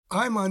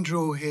I'm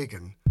Andrew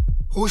O'Hagan,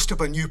 host of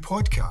a new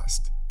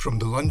podcast from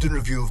the London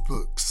Review of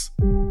Books.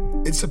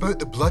 It's about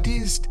the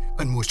bloodiest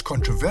and most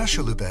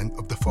controversial event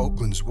of the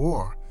Falklands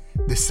War,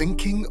 the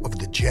sinking of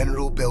the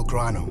General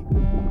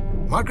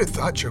Belgrano. Margaret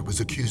Thatcher was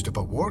accused of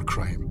a war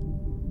crime.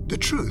 The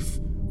truth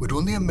would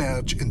only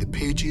emerge in the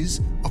pages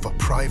of a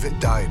private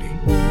diary.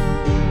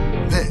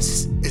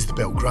 This is the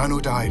Belgrano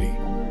Diary.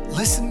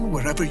 Listen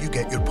wherever you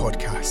get your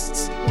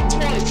podcasts.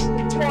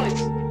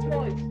 Twice.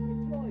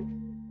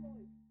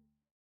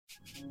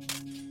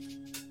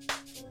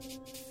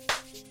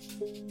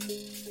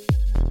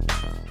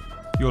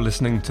 You're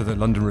listening to the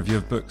London Review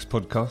of Books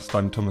podcast.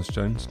 I'm Thomas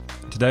Jones.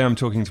 Today I'm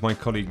talking to my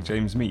colleague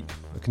James Meek,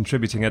 a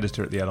contributing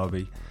editor at the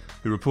LRB,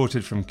 who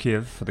reported from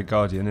Kiev for The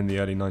Guardian in the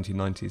early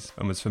 1990s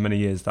and was for many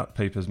years that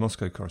paper's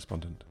Moscow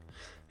correspondent.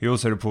 He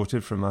also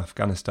reported from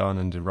Afghanistan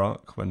and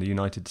Iraq when the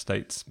United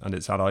States and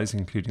its allies,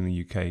 including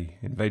the UK,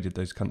 invaded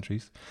those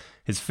countries.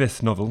 His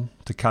fifth novel,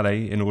 To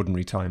Calais in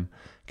Ordinary Time,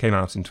 came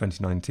out in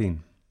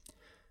 2019.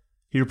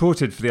 He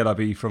reported for the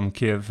LRB from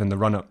Kiev in the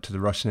run-up to the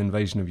Russian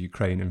invasion of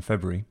Ukraine in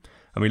February,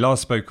 and we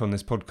last spoke on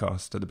this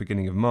podcast at the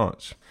beginning of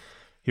March.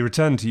 He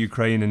returned to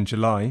Ukraine in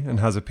July and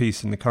has a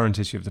piece in the current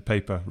issue of the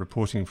paper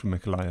reporting from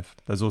Mykolaiv.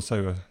 There's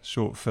also a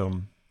short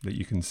film that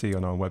you can see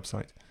on our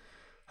website.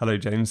 Hello,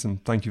 James,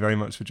 and thank you very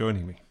much for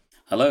joining me.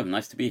 Hello,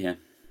 nice to be here.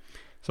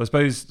 So I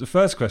suppose the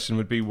first question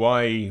would be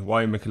why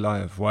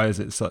Mykolaiv? Why is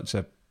it such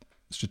a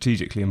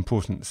strategically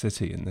important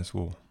city in this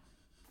war?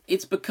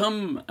 It's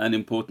become an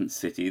important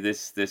city,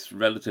 this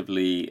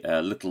relatively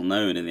little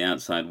known in the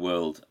outside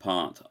world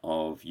part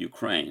of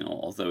Ukraine,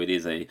 although it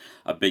is a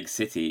big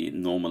city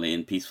normally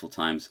in peaceful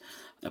times,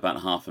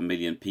 about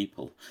 500,000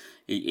 people.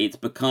 It's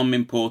become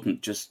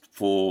important just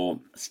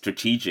for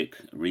strategic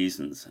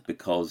reasons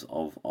because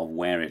of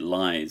where it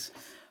lies.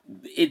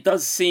 It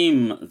does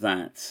seem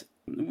that,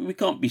 we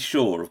can't be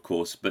sure of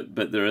course, but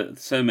there are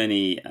so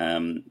many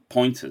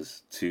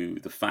pointers to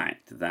the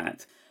fact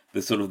that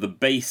the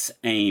base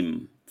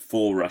aim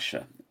for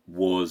Russia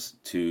was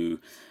to,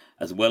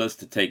 as well as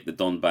to take the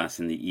Donbass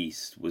in the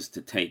east, was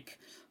to take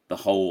the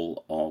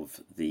whole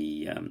of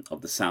the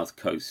south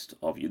coast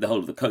the whole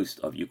of the coast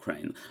of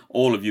Ukraine.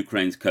 All of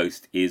Ukraine's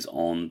coast is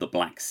on the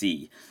Black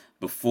Sea.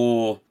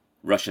 Before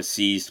Russia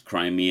seized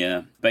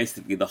Crimea,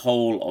 basically the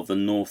whole of the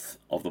north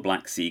of the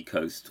Black Sea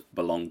coast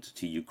belonged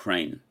to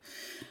Ukraine.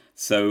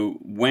 So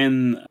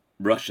when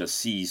Russia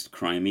seized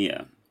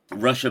Crimea,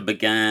 Russia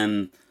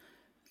began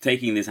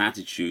taking this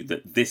attitude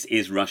that this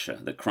is Russia,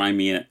 that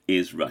Crimea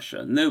is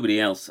Russia. Nobody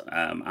else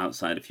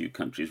outside a few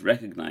countries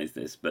recognized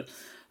this, but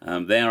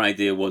their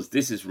idea was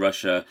this is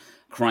Russia.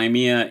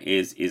 Crimea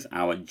is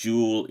our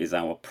jewel, is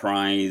our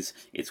prize.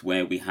 It's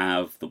where we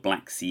have the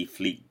Black Sea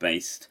Fleet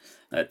based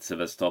at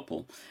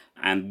Sevastopol,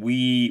 and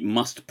we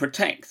must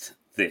protect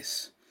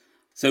this.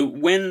 So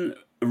when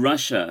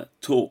Russia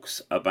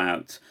talks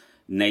about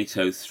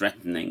NATO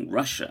threatening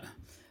Russia,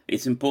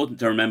 it's important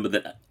to remember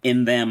that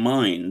in their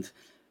mind,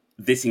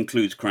 this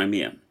includes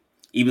Crimea,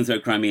 even though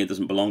Crimea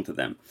doesn't belong to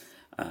them.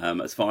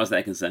 As far as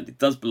they're concerned, it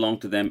does belong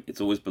to them.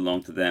 It's always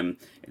belonged to them.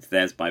 It's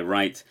theirs by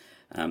right.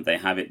 They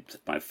have it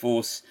by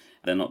force.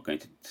 They're not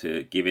going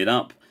to give it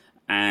up.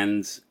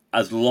 And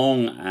as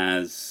long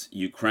as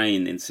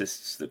Ukraine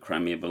insists that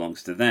Crimea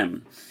belongs to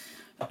them,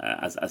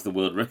 as the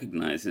world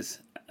recognizes,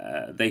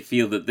 they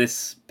feel that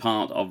this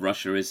part of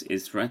Russia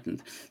is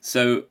threatened.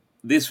 So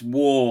this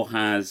war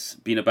has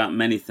been about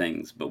many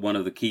things, but one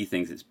of the key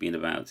things it's been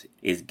about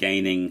is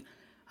gaining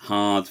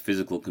hard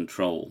physical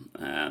control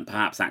and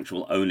perhaps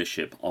actual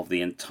ownership of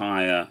the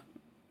entire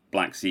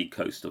Black Sea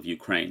coast of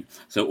Ukraine.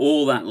 So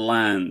all that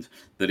land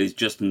that is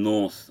just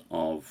north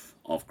of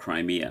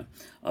Crimea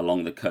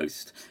along the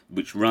coast,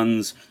 which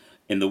runs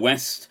in the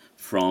west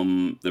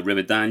from the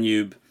river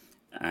Danube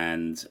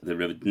and the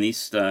river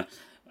Dniester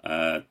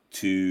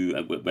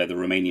to where the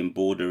Romanian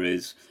border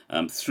is,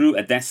 through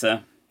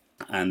Odessa,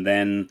 and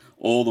then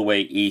all the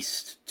way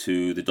east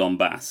to the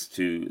Donbass,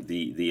 to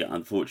the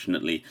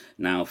unfortunately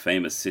now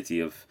famous city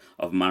of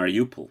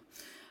Mariupol.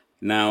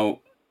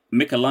 Now,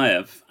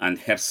 Mykolaiv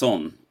and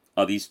Kherson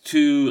are these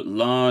two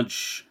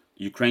large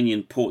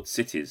Ukrainian port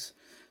cities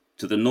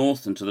to the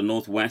north and to the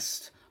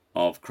northwest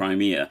of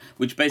Crimea,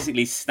 which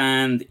basically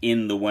stand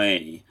in the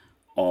way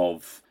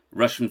of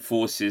Russian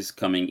forces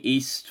coming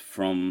east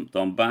from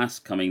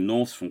Donbass, coming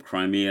north from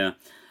Crimea,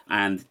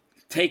 and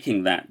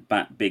taking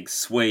that big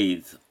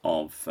swathe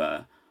of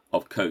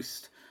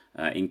coast,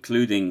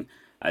 including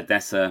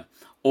Odessa,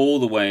 all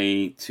the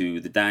way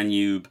to the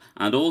Danube,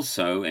 and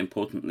also,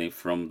 importantly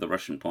from the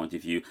Russian point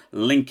of view,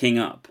 linking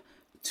up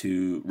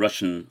to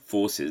Russian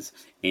forces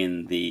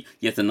in the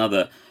yet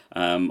another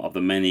of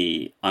the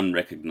many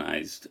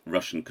unrecognized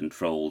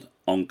Russian-controlled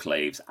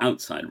enclaves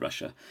outside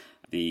Russia,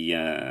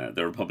 the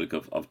Republic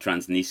of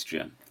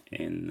Transnistria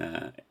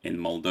in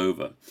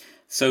Moldova.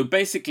 So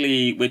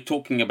basically, we're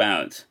talking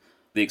about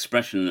the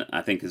expression,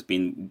 I think, has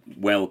been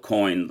well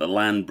coined, the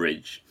land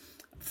bridge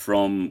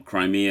from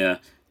Crimea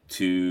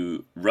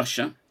to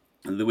Russia,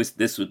 And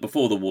this was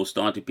before the war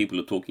started. People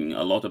are talking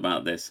a lot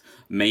about this.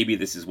 Maybe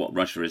this is what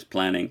Russia is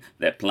planning.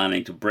 They're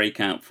planning to break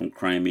out from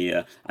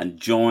Crimea and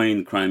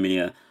join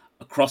Crimea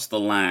across the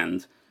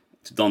land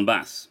to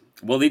Donbass.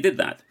 Well, they did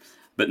that.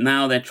 But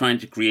now they're trying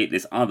to create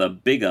this other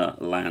bigger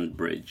land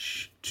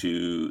bridge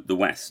to the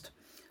west,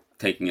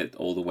 taking it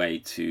all the way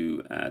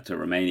to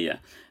Romania,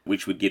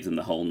 which would give them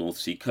the whole North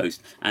Sea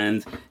coast.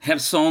 And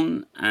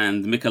Kherson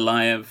and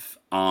Mykolaiv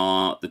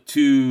are the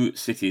two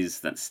cities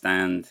that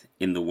stand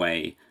in the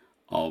way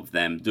of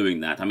them doing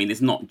that. I mean,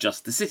 it's not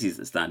just the cities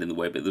that stand in the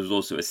way, but there's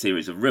also a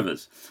series of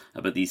rivers.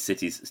 But these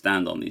cities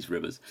stand on these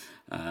rivers.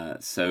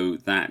 So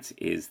that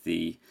is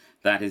the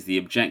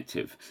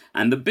objective.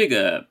 And the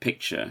bigger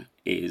picture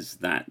is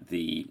that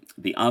the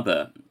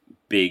other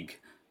big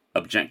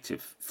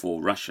objective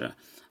for Russia,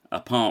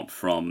 apart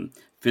from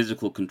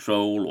physical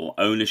control or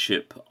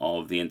ownership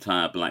of the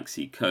entire Black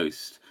Sea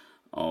coast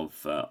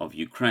of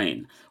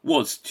Ukraine,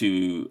 was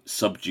to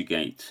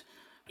subjugate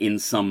in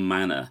some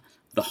manner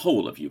the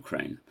whole of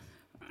Ukraine.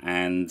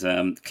 And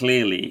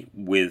clearly,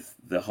 with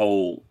the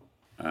whole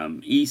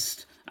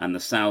east and the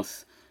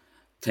south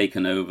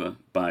taken over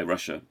by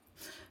Russia,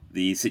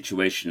 the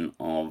situation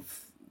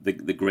of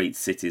the great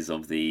cities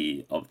of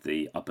the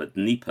upper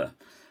Dnieper,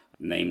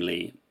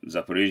 namely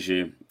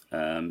Zaporizhzhia,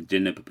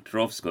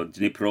 Dnipropetrovsk, or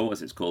Dnipro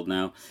as it's called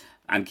now,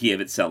 and Kiev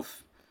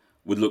itself,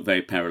 would look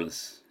very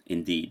perilous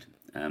indeed.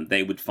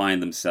 They would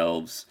find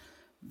themselves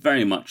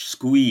very much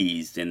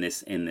squeezed in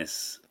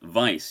this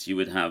vice. You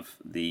would have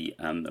the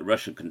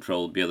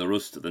Russian-controlled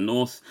Belarus to the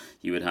north.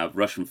 You would have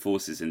Russian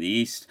forces in the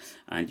east,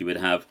 and you would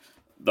have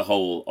the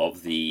whole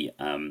of the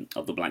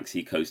Black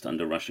Sea coast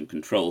under Russian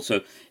control.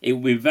 So it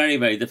would be very,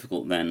 very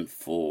difficult then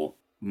for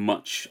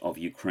much of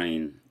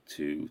Ukraine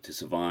to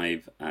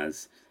survive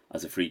as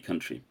a free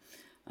country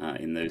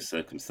in those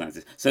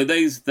circumstances. So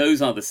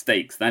those are the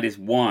stakes. That is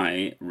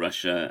why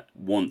Russia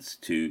wants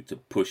to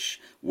push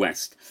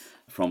west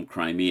from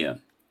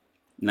Crimea.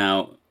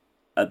 Now,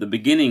 at the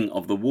beginning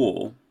of the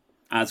war,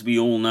 as we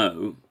all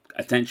know,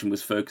 attention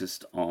was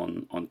focused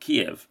on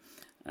Kiev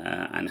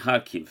and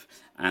Kharkiv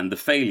and the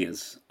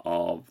failures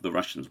of the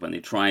Russians when they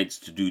tried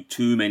to do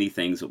too many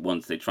things at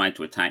once. They tried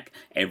to attack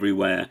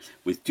everywhere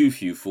with too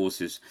few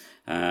forces,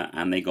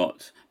 and they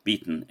got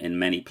beaten in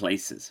many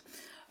places.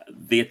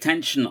 The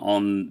attention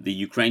on the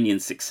Ukrainian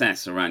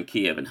success around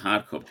Kiev and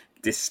Kharkov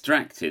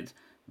distracted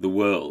the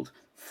world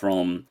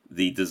from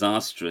the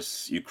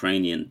disastrous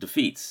Ukrainian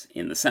defeats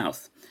in the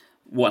south.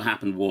 What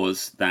happened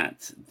was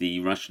that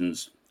the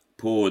Russians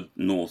poured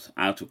north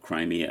out of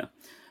Crimea,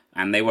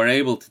 and they were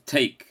able to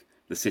take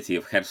the city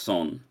of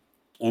Kherson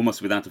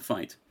almost without a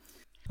fight.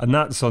 And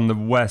that's on the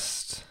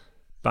west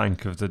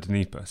bank of the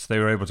Dnieper. So they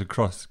were able to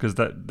cross, because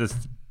the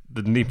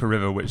Dnieper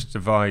River, which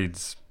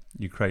divides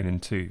Ukraine in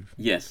two.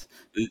 Yes,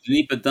 the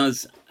Dnieper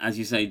does, as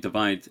you say,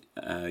 divide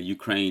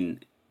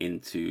Ukraine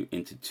into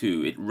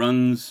two. It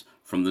runs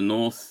from the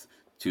north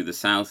to the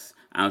south,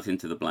 out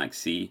into the Black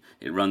Sea.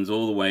 It runs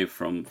all the way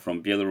from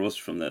Belarus,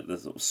 from the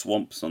sort of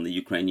swamps on the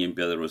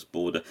Ukrainian-Belarus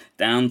border,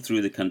 down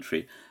through the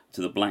country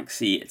to the Black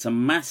Sea. It's a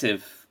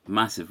massive,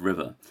 massive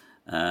river,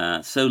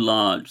 so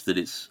large that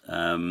it's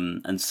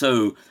and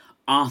so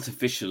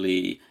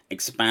artificially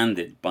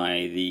expanded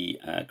by the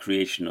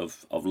creation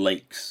of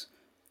lakes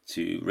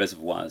to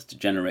reservoirs to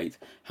generate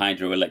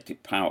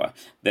hydroelectric power,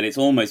 that it's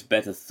almost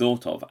better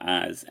thought of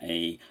as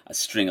a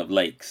string of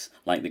lakes,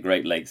 like the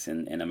Great Lakes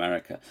in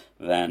America,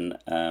 than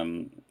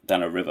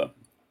a river.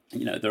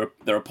 You know,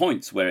 there are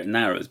points where it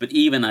narrows, but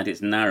even at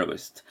its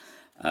narrowest,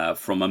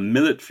 from a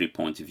military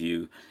point of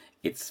view,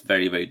 it's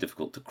very, very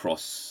difficult to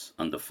cross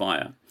under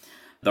fire.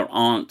 There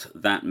aren't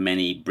that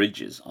many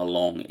bridges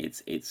along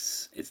its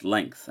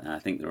length. I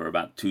think there are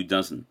about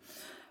 24.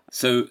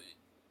 So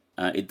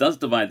it does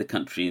divide the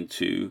country in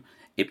two.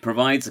 It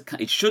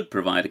should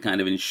provide a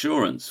kind of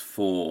insurance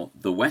for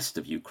the west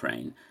of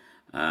Ukraine,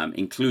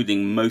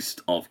 including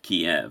most of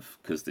Kiev,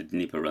 because the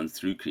Dnieper runs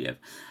through Kiev,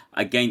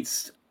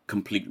 against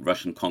complete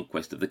Russian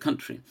conquest of the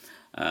country.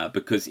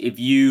 Because if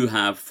you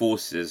have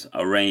forces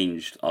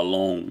arranged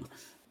along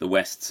the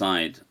west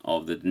side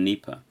of the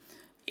Dnieper,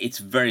 it's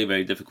very,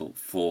 very difficult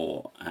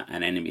for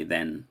an enemy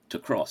then to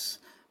cross.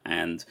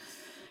 And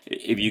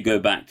if you go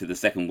back to the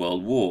Second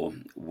World War,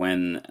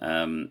 when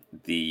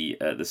the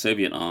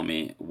Soviet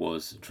army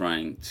was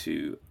trying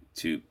to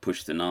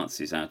push the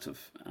Nazis out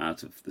of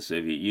the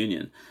Soviet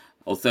Union,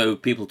 although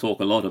people talk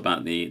a lot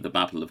about the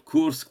Battle of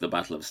Kursk, the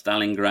Battle of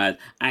Stalingrad,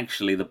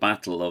 actually the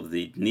Battle of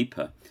the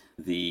Dnieper,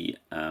 the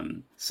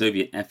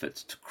Soviet effort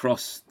to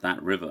cross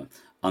that river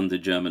under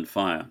German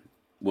fire,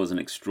 was an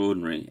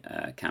extraordinary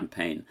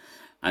campaign.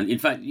 And in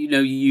fact, you know,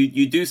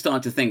 you do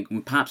start to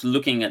think, perhaps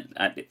looking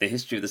at the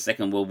history of the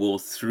Second World War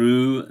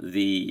through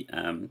the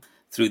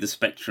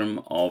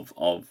spectrum of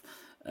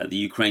the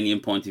Ukrainian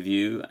point of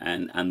view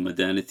and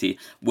modernity.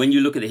 When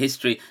you look at the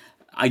history,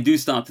 I do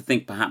start to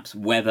think perhaps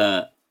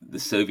whether the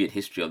Soviet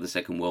history of the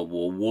Second World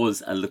War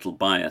was a little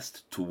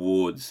biased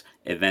towards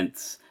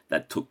events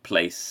that took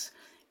place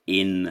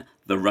in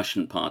the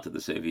Russian part of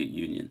the Soviet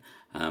Union,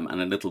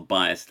 and a little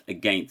biased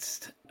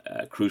against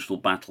crucial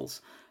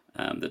battles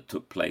that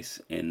took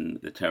place in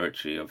the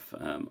territory of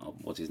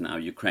what is now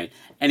Ukraine.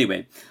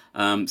 Anyway,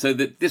 so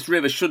this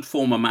river should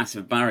form a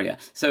massive barrier.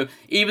 So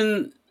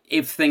even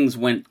if things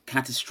went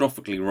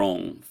catastrophically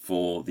wrong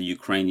for the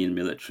Ukrainian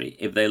military,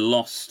 if they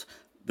lost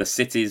the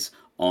cities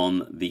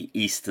on the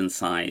eastern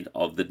side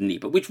of the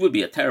Dnieper, which would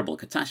be a terrible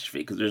catastrophe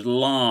because there's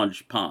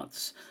large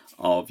parts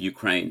of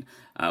Ukraine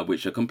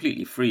which are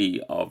completely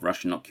free of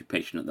Russian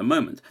occupation at the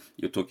moment.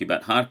 You're talking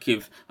about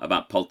Kharkiv,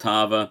 about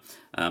Poltava,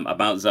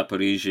 about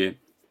Zaporizhia,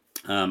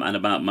 and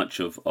about much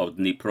of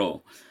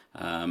Dnipro,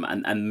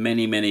 and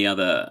many, many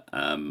other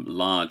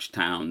large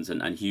towns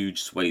and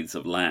huge swathes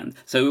of land.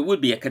 So it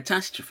would be a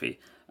catastrophe,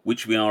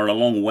 which we are a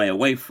long way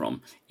away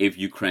from, if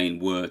Ukraine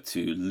were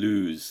to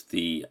lose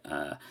the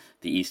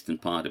eastern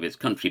part of its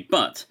country.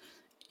 But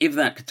if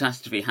that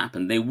catastrophe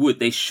happened,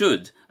 they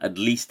should at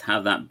least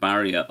have that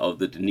barrier of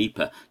the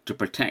Dnieper to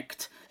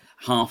protect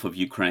half of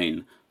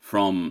Ukraine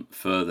from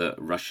further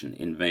Russian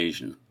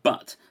invasion.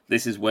 But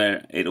this is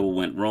where it all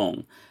went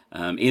wrong.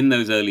 In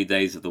those early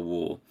days of the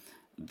war,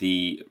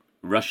 the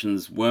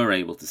Russians were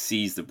able to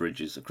seize the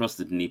bridges across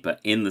the Dnieper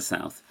in the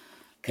south,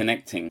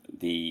 connecting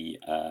the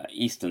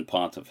eastern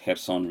part of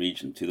Kherson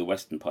region to the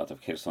western part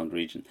of Kherson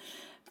region.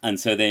 And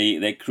so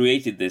they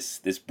created this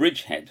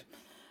bridgehead.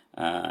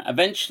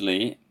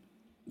 Eventually,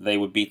 they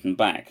were beaten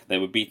back. They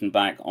were beaten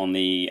back on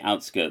the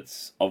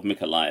outskirts of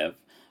Mykolaiv,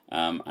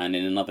 and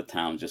in another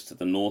town just to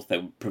the north. They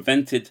were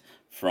prevented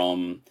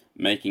from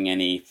making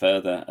any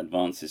further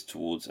advances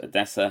towards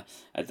Odessa.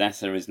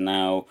 Odessa is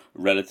now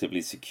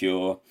relatively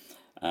secure.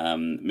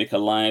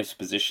 Mykolaiv's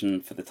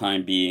position for the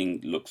time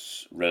being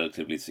looks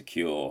relatively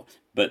secure,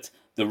 but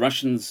the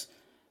Russians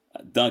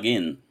dug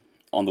in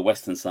on the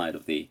western side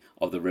of the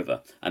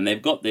river, and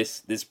they've got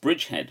this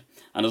bridgehead.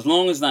 And as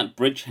long as that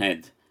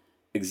bridgehead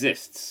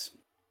exists,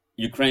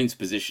 Ukraine's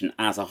position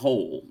as a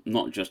whole,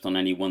 not just on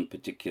any one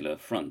particular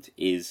front,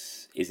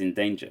 is in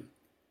danger.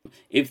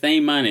 If they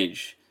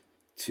manage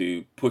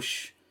to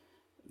push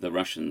the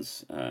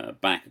Russians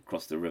back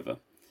across the river,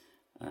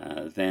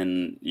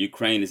 then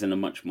Ukraine is in a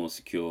much more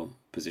secure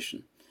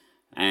position.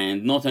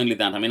 And not only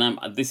that, I mean,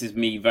 this is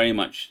me very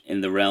much in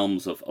the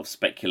realms of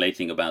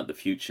speculating about the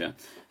future,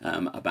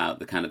 about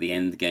the kind of the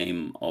end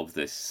game of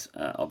this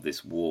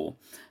war.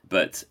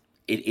 But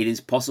it is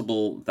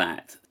possible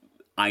that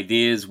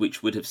ideas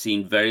which would have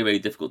seemed very, very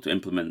difficult to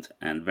implement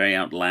and very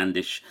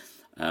outlandish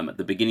at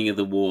the beginning of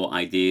the war,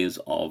 ideas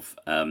of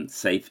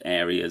safe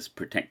areas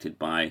protected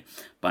by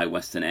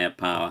Western air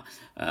power,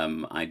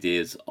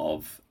 ideas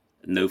of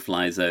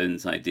no-fly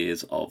zones,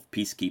 ideas of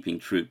peacekeeping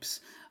troops.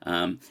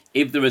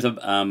 If there is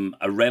a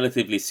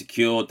relatively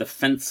secure,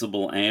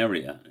 defensible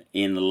area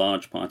in a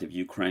large part of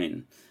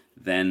Ukraine,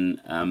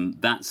 then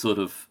that sort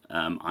of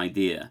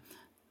idea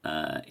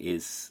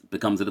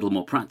becomes a little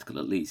more practical.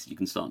 At least you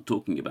can start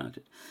talking about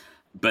it.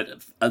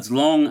 But as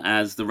long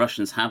as the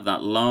Russians have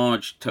that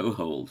large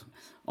toehold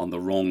on the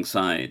wrong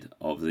side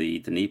of the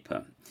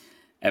Dnieper,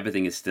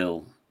 everything is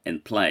still in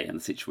play, and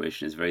the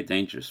situation is very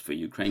dangerous for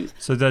Ukraine.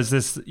 So there's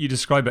this, you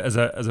describe it as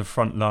a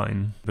front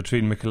line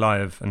between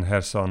Mykolaiv and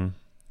Kherson,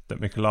 that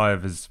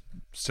Mykolaiv is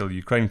still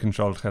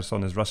Ukraine-controlled,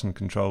 Kherson is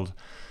Russian-controlled.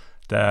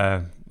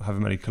 They're however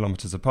many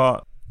kilometers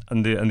apart,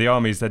 and the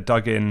armies, they're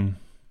dug in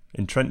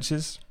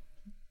trenches,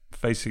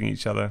 facing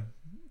each other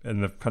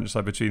in the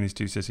countryside between these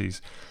two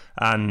cities,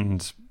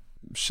 and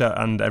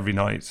every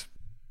night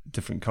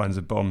different kinds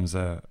of bombs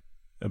are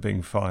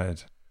being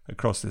fired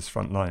across this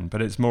front line.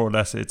 But it's more or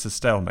less, it's a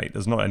stalemate.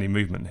 There's not any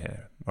movement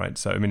here, right?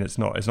 So I mean, it's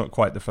not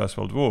quite the First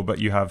World War, but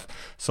you have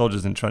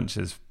soldiers in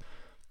trenches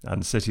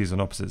and cities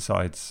on opposite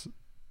sides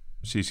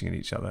shooting at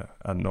each other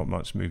and not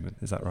much movement.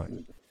 Is that right?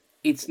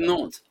 It's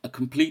not a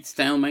complete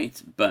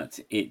stalemate, but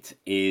it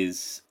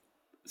is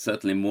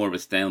certainly more of a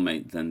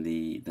stalemate than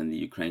the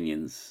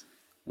Ukrainians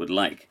would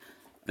like.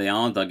 They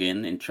are dug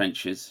in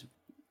trenches,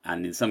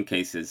 and in some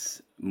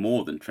cases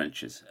more than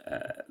trenches.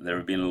 There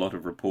have been a lot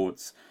of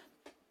reports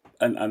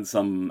and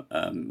some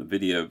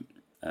video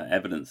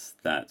evidence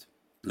that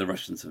the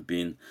Russians have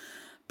been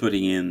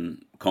putting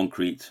in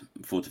concrete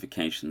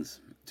fortifications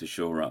to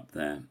shore up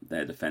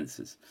their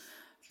defences.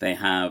 They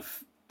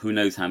have who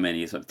knows how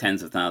many, sort of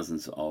tens of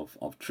thousands of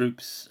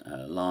troops,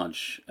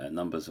 large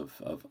numbers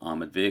of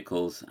armoured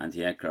vehicles,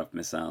 anti-aircraft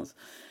missiles,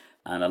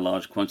 and a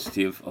large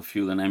quantity of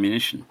fuel and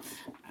ammunition.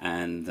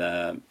 And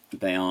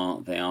they are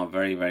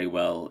very, very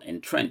well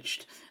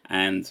entrenched.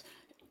 And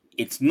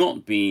it's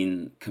not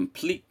been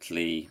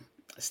completely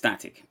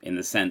static in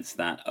the sense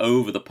that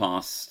over the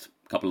past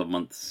couple of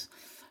months,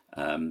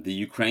 the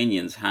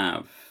Ukrainians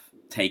have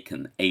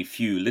taken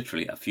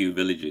literally a few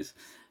villages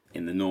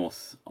in the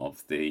north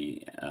of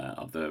the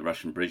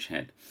Russian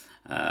bridgehead,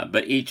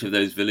 but each of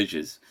those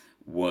villages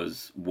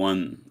was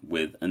won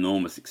with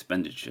enormous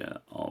expenditure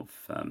of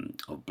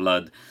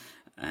blood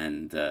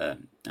and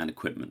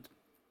equipment.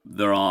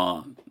 There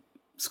are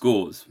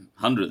scores,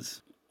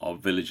 hundreds of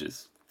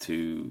villages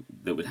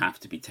that would have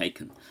to be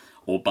taken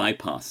or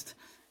bypassed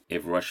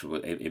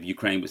if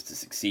Ukraine was to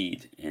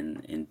succeed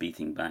in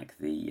beating back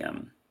the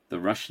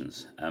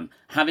Russians.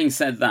 Having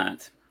said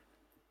that,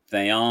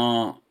 they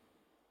are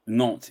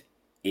not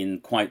in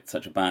quite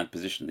such a bad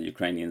position, the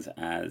Ukrainians,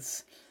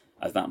 as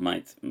that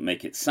might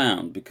make it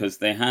sound, because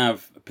they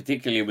have,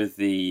 particularly with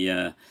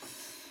the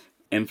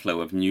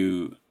inflow of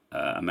new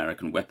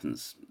American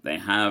weapons, they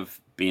have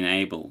been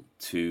able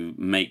to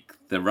make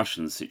the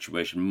Russian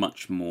situation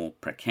much more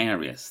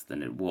precarious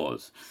than it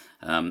was.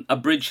 A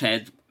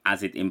bridgehead,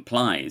 as it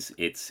implies,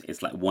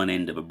 it's like one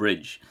end of a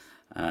bridge.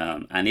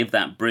 And if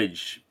that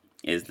bridge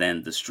is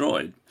then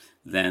destroyed,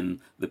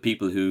 then the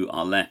people who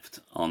are left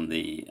on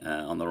the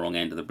wrong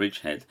end of the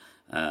bridgehead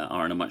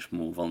are in a much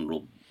more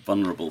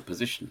vulnerable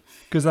position.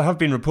 Because there have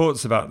been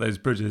reports about those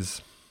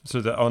bridges,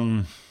 so that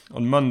on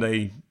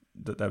Monday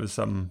that there was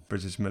some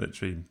British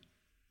military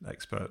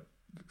expert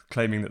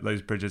claiming that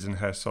those bridges in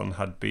Kherson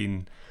had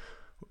been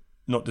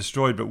not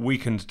destroyed but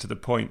weakened to the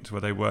point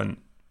where they weren't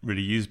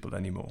really usable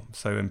anymore,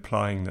 so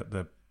implying that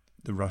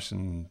the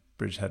Russian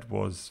bridgehead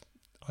was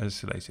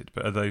isolated.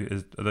 But are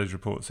those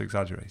reports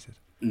exaggerated?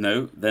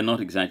 No, they're not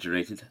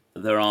exaggerated.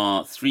 There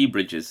are 3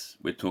 bridges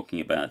we're talking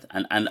about,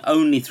 and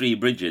only 3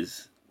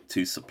 bridges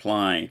to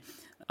supply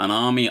an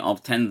army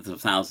of tens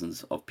of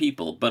thousands of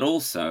people, but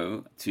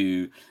also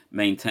to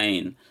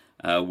maintain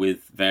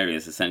with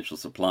various essential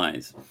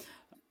supplies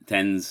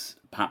tens,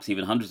 perhaps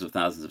even hundreds of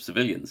thousands of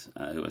civilians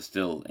who are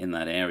still in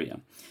that area.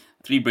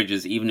 3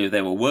 bridges, even if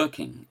they were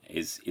working,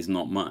 is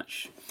not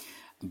much.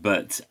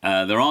 But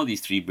there are these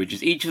 3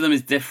 bridges. Each of them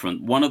is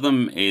different. One of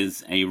them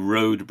is a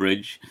road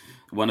bridge.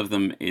 One of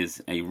them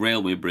is a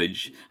railway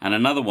bridge. And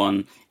another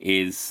one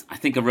is, I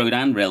think, a road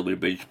and railway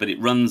bridge, but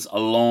it runs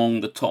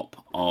along the top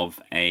of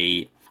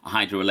a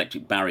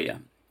hydroelectric barrier.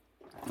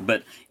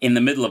 But in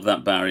the middle of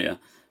that barrier,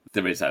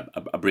 there is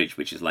a bridge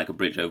which is like a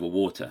bridge over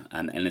water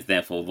and is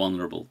therefore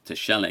vulnerable to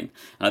shelling.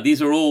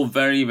 These are all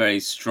very, very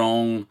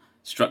strong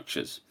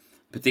structures,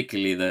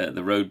 particularly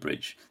the road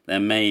bridge. They're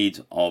made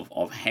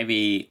of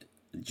heavy,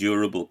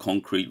 durable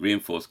concrete,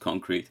 reinforced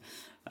concrete,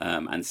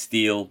 and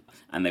steel,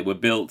 and they were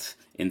built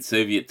in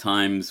Soviet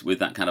times with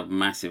that kind of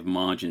massive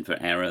margin for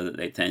error that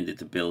they tended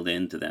to build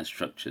into their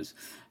structures.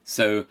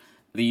 So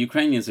the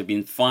Ukrainians have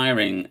been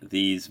firing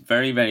these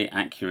very, very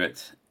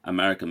accurate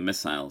American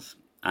missiles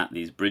at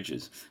these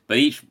bridges, but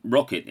each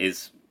rocket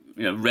is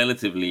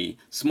relatively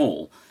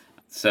small.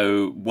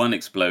 So one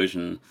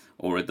explosion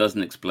or a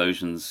dozen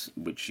explosions,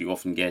 which you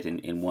often get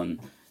in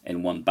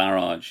one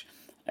barrage,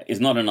 is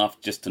not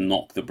enough just to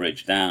knock the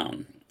bridge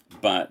down.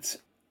 But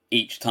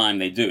each time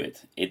they do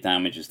it, it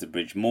damages the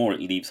bridge more.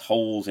 It leaves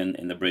holes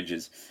in the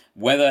bridges.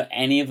 Whether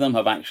any of them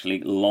have actually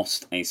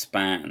lost a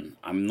span,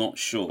 I'm not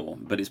sure,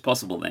 but it's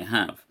possible they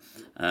have.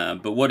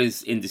 But what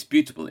is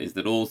indisputable is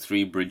that all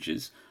 3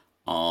 bridges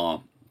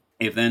are,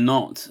 if they're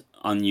not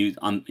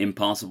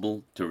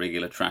impassable to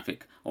regular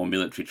traffic or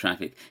military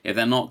traffic, if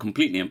they're not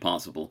completely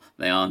impassable,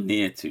 they are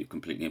near to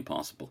completely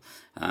impassable.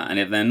 And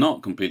if they're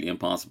not completely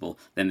impassable,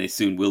 then they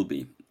soon will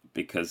be,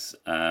 because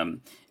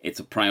it's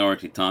a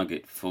priority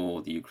target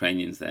for the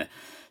Ukrainians. They're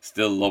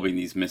still lobbing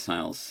these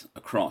missiles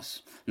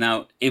across.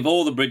 Now, if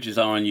all the bridges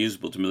are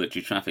unusable to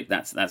military traffic,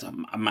 that's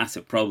a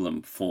massive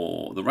problem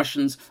for the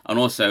Russians, and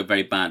also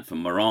very bad for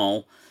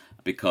morale,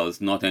 because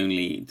not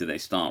only do they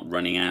start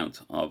running out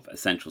of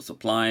essential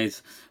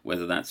supplies,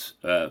 whether that's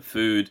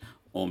food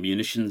or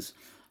munitions,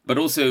 but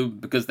also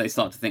because they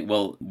start to think,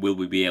 well, will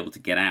we be able to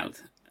get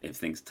out if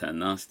things turn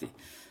nasty?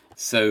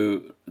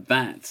 So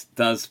that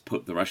does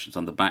put the Russians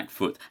on the back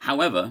foot.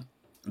 However,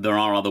 there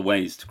are other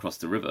ways to cross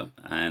the river,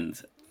 and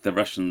the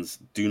Russians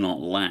do not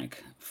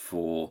lack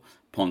for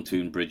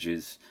pontoon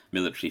bridges,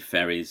 military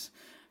ferries.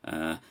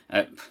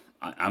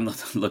 I'm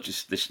not a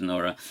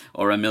logistician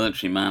or a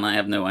military man. I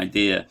have no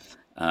idea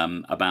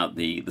about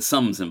the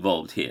sums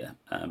involved here.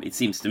 It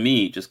seems to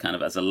me, just kind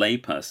of as a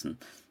layperson,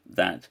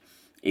 that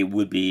it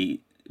would be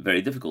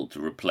very difficult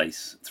to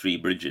replace 3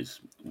 bridges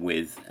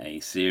with a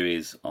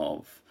series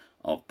of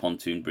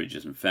pontoon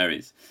bridges and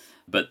ferries.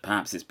 But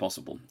perhaps it's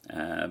possible.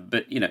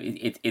 But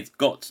it's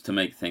got to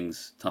make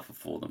things tougher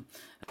for them.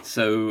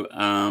 So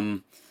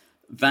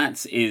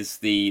that is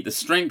the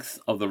strength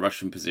of the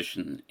Russian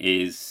position,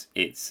 is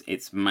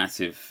its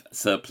massive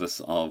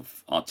surplus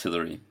of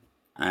artillery,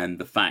 and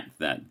the fact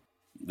that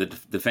the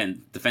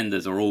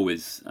defenders are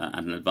always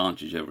at an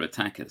advantage over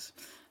attackers.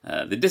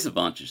 The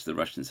disadvantage the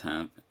Russians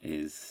have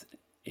is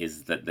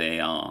that they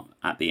are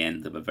at the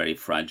end of a very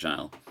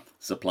fragile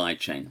supply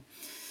chain.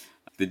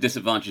 The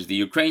disadvantage the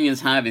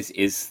Ukrainians have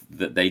is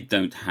that they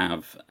don't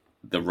have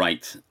the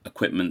right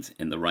equipment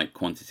in the right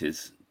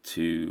quantities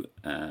to,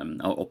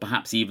 or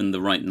perhaps even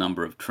the right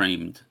number of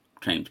trained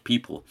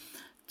people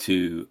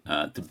to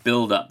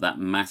build up that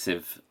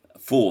massive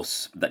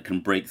force that can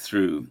break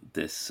through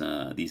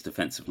these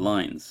defensive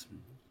lines.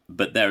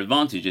 But their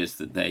advantage is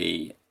that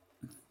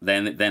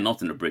they're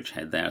not in a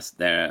bridgehead.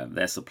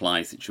 Their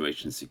supply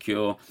situation is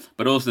secure,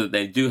 but also that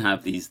they do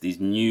have these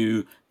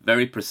new,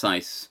 very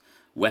precise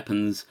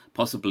weapons,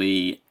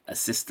 possibly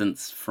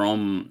assistance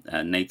from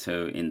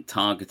NATO in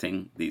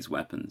targeting these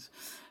weapons,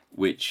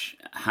 which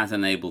has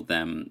enabled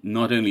them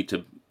not only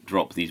to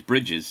drop these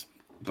bridges,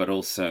 but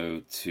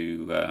also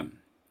to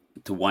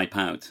wipe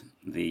out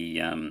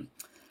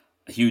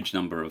a huge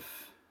number of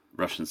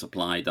Russian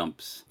supply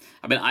dumps.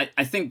 I mean,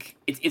 I think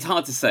it's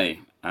hard to say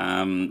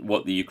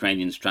what the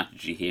Ukrainian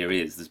strategy here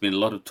is. There's been a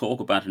lot of talk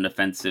about an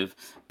offensive,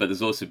 but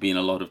there's also been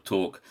a lot of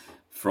talk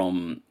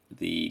from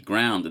the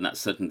ground, and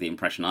that's certainly the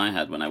impression I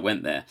had when I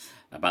went there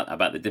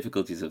about the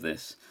difficulties of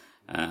this.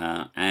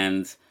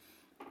 And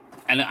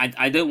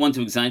I don't want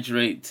to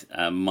exaggerate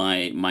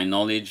my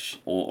knowledge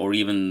or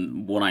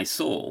even what I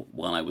saw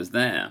while I was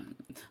there.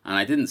 And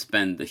I didn't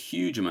spend a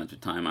huge amount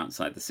of time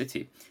outside the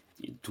city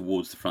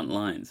towards the front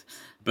lines.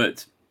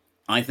 But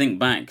I think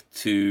back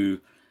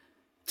to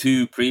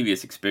two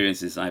previous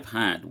experiences I've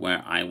had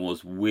where I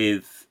was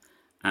with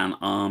an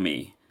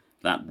army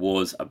that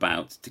was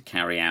about to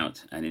carry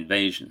out an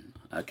invasion,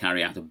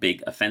 carry out a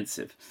big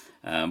offensive.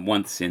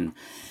 Once in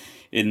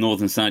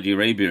northern Saudi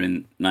Arabia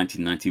in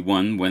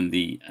 1991, when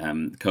the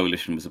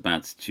coalition was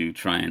about to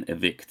try and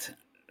evict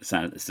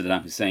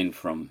Saddam Hussein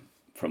from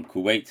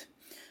Kuwait,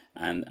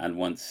 and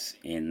once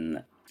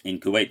in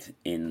Kuwait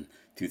in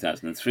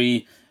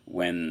 2003,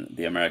 when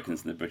the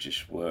Americans and the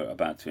British were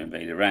about to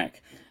invade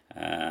Iraq.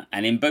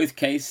 And in both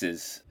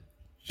cases,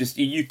 just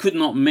you could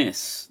not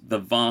miss the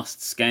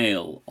vast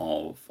scale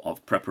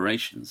of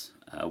preparations,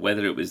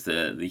 whether it was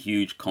the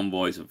huge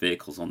convoys of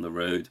vehicles on the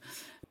road,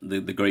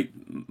 the great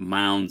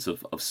mounds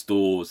of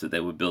stores that they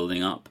were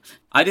building up.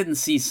 I didn't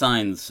see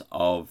signs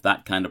of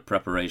that kind of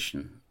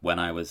preparation when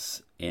I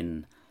was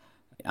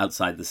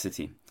outside the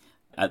city.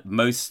 At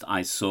most,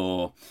 I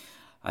saw,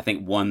 I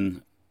think,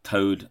 one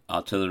towed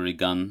artillery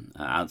gun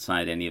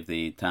outside any of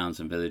the towns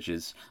and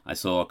villages. I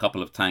saw a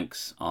couple of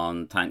tanks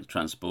on tank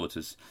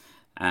transporters,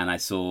 and I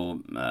saw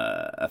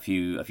a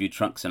few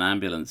trucks and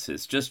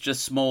ambulances.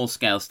 Just small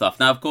scale stuff.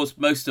 Now, of course,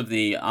 most of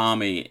the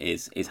army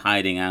is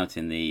hiding out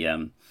in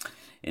the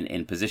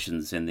in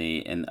positions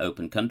in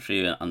open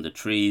country under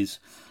trees,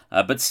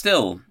 but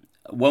still,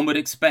 one would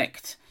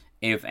expect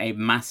if a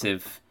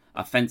massive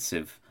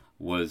offensive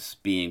was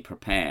being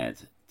prepared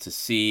to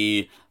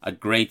see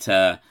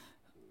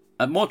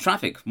more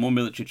traffic, more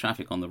military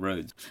traffic on the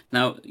roads.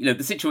 Now,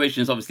 the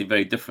situation is obviously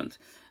very different.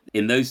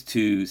 In those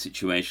two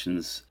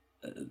situations,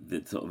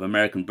 the sort of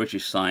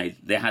American-British side,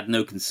 they had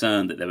no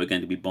concern that they were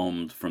going to be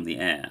bombed from the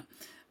air,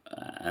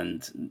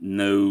 and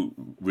no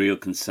real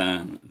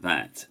concern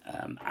that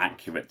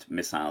accurate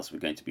missiles were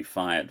going to be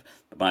fired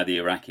by the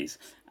Iraqis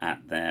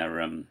at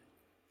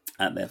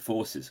their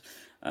forces.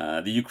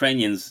 The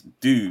Ukrainians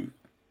do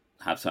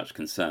have such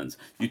concerns.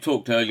 You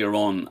talked earlier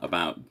on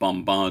about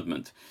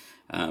bombardment,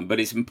 but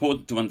it's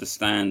important to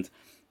understand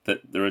that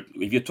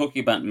if you're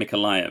talking about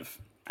Mykolaiv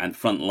and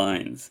front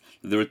lines,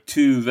 there are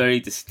two very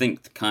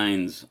distinct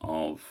kinds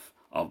of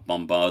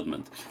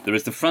bombardment. There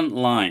is the front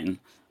line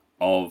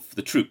of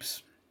the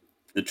troops.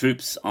 The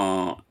troops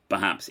are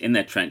perhaps in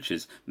their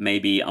trenches,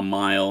 maybe a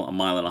mile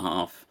and a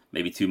half,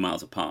 maybe 2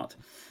 miles apart.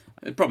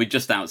 Probably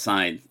just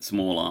outside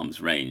small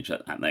arms range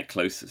at their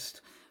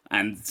closest.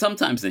 And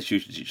sometimes they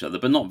shoot at each other,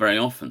 but not very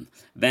often.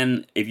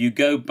 Then if you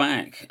go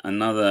back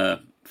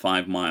another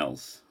 5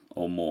 miles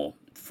or more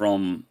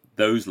from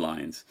those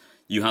lines,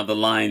 you have the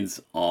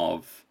lines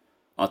of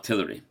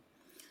artillery.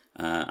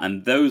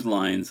 And those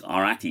lines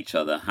are at each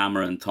other,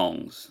 hammer and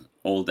tongs,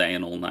 all day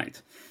and all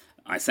night.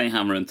 I say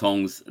hammer and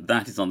tongs,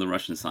 that is on the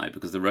Russian side,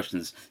 because the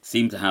Russians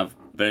seem to have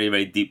very,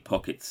 very deep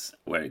pockets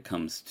where it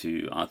comes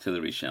to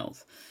artillery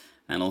shells.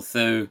 And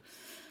also,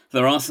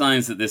 there are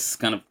signs that this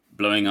kind of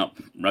blowing up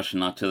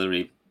Russian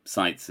artillery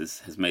sites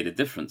has made a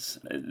difference.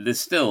 There's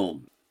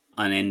still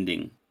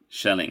unending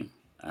shelling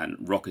and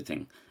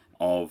rocketing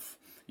of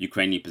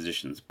Ukrainian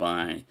positions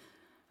by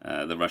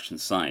the Russian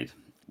side.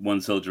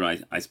 One soldier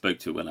I spoke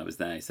to when I was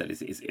there, he said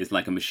it's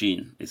like a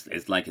machine.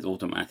 It's like it's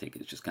automatic.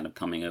 It's just kind of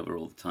coming over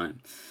all the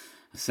time.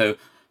 So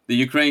the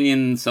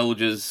Ukrainian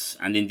soldiers,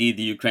 and indeed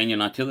the Ukrainian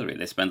artillery,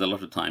 they spend a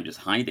lot of time just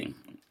hiding,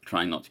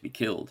 trying not to be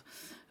killed.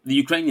 The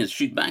Ukrainians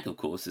shoot back, of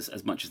course,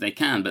 as much as they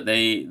can, but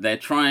they're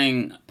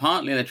trying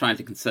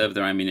to conserve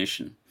their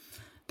ammunition.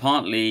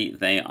 Partly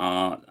they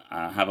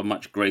have a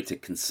much greater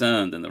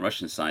concern than the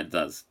Russian side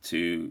does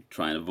to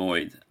try and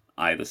avoid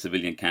either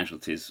civilian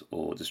casualties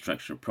or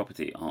destruction of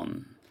property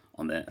on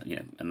their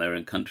in their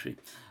own country.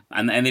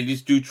 And they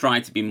just do try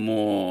to be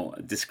more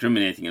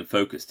discriminating and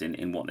focused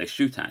in what they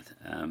shoot at.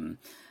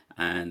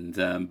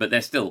 But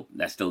they're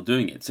still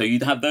doing it. So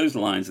you'd have those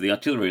lines, the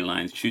artillery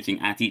lines, shooting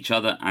at each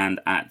other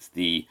and at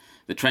the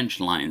trench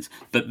lines.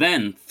 But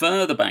then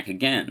further back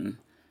again,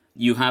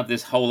 you have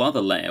this whole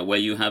other layer where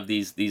you have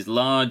these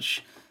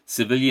large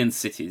civilian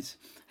cities,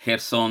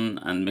 Kherson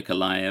and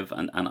Mykolaiv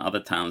and other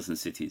towns and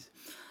cities,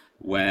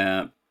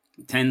 where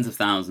tens of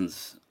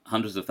thousands,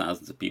 hundreds of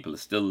thousands of people are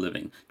still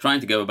living, trying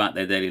to go about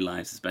their daily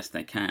lives as best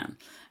they can.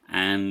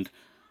 And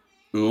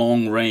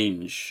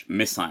long-range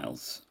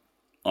missiles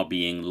are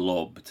being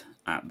lobbed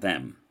at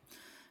them.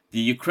 The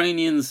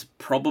Ukrainians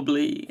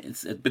probably,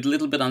 it's a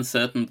little bit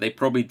uncertain, they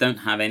probably don't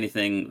have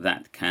anything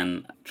that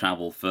can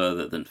travel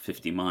further than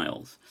 50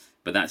 miles,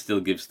 but that still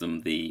gives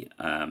them the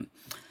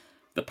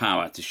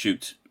power to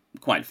shoot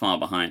quite far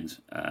behind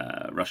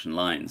Russian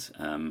lines,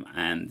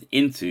 and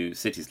into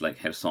cities like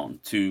Kherson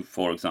to,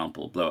 for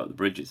example, blow up the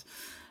bridges.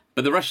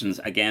 But the Russians,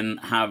 again,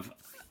 have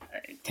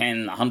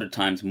 10, 100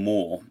 times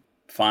more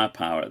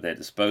firepower at their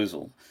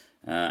disposal,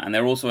 and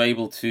they're also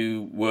able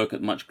to work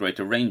at much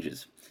greater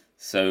ranges.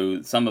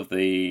 So some of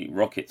the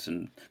rockets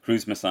and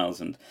cruise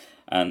missiles and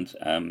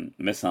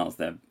missiles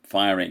they're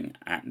firing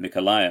at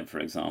Mykolaiv, for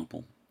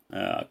example,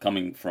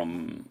 coming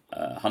from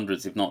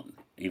hundreds, if not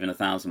even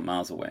 1,000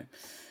 miles away.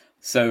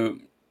 So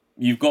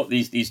you've got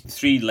these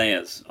three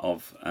layers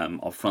of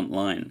front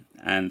line,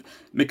 and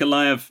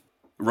Mykolaiv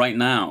right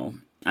now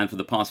and for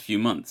the past few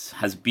months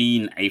has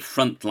been a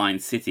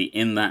frontline city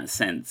in that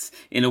sense,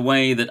 in a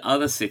way that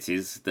other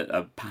cities that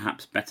are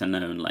perhaps better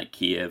known, like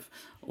Kiev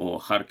or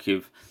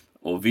Kharkiv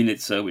or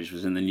Vinnytsia, which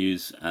was in the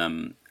news a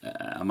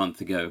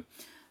month ago,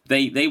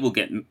 they will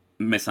get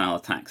missile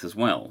attacks as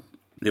well.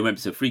 They won't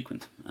be so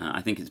frequent.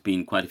 I think it's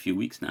been quite a few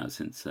weeks now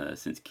since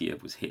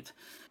Kiev was hit.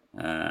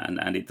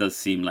 And it does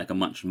seem like a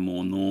much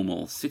more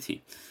normal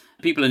city.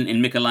 People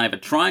in Mykolaiv are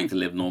trying to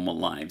live normal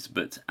lives,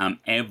 but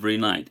every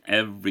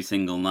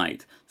single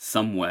night,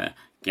 somewhere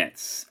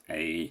gets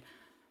a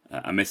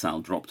missile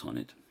dropped on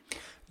it.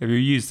 You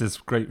used this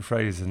great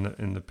phrase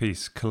in the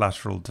piece,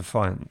 collateral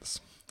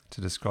defiance,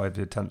 to describe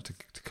the attempt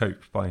to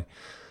cope by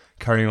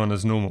carrying on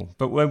as normal.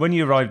 But when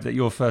you arrived at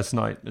your first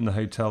night in the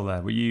hotel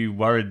there, were you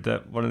worried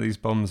that one of these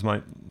bombs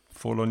might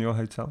fall on your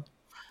hotel?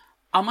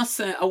 I must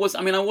say I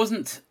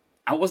wasn't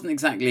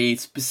exactly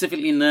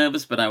specifically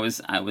nervous, but I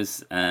was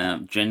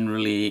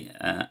generally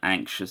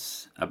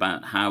anxious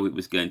about how it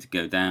was going to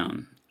go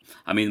down.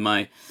 I mean,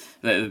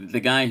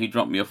 the guy who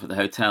dropped me off at the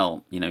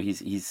hotel,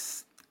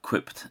 he's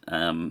quipped,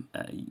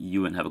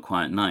 "You won't have a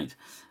quiet night."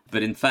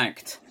 But in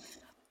fact,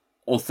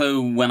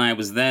 although when I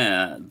was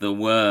there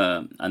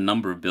were a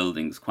number of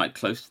buildings quite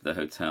close to the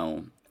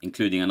hotel,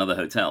 including another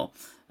hotel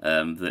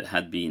that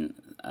had been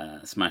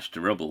smashed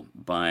to rubble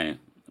by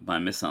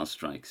missile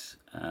strikes.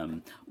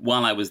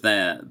 While I was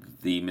there,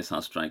 the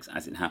missile strikes,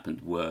 as it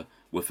happened, were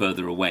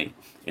further away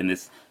in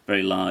this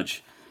very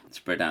large,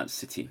 spread out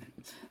city.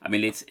 I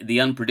mean, it's the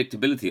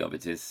unpredictability of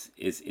it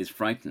is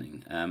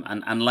frightening.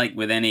 And like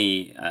with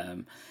any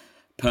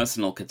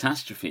personal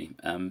catastrophe,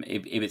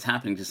 if it's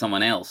happening to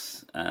someone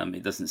else,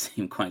 it doesn't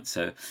seem quite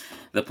so.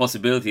 The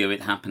possibility of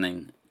it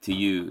happening to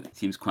you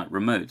seems quite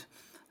remote.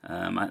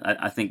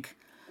 I think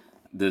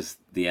there's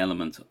the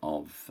element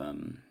of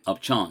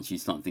chance. You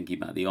start thinking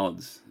about the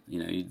odds.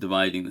 You're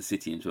dividing the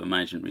city into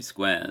imaginary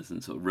squares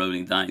and sort of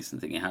rolling dice and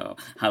thinking how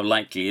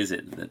likely is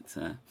it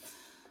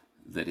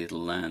that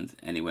it'll land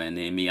anywhere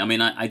near me. I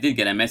mean, I did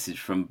get a message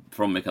from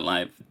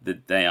Mykolaiv the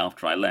day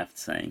after I left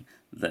saying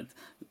that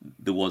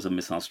there was a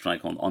missile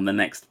strike on the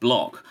next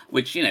block,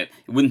 which it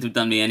wouldn't have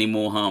done me any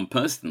more harm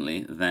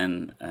personally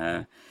than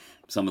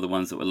some of the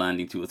ones that were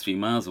landing 2 or 3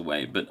 miles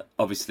away. But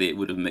obviously, it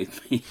would have made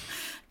me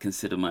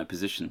consider my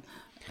position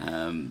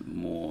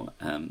more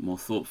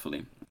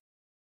thoughtfully.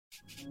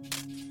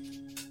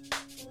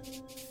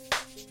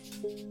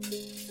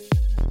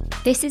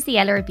 This is the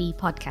LRB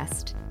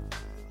podcast.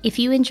 If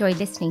you enjoy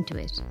listening to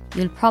it,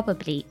 you'll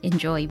probably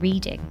enjoy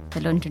reading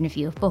the London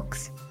Review of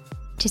Books.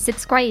 To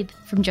subscribe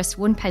from just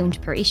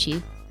 £1 per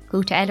issue,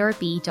 go to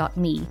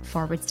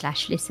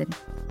lrb.me/listen.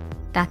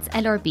 That's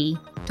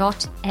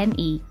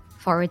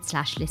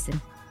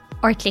lrb.me/listen.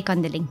 Or click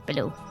on the link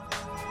below.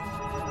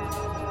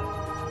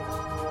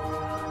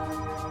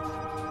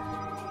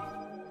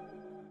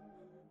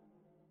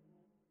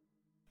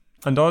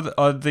 And I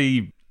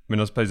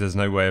suppose there's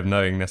no way of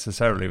knowing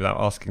necessarily without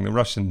asking the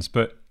Russians,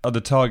 but are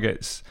the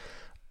targets,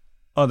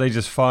 are they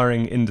just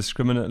firing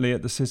indiscriminately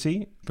at the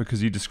city?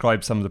 Because you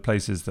described some of the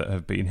places that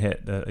have been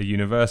hit, a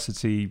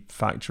university,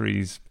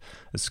 factories,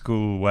 a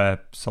school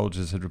where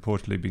soldiers had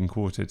reportedly been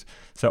quartered.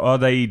 So are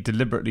they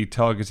deliberately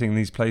targeting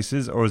these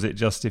places, or is it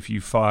just if you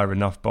fire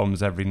enough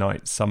bombs every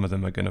night, some of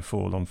them are going to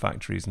fall on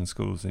factories and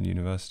schools and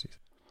universities?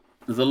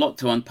 There's a lot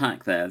to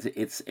unpack there.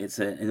 It's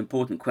an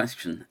important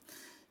question.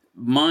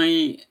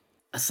 My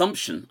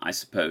assumption, I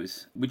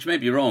suppose, which may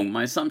be wrong,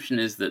 my assumption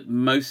is that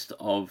most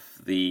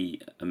of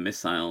the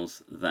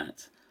missiles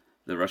that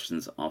the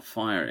Russians are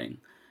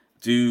firing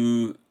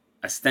do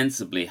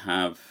ostensibly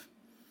have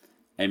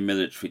a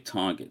military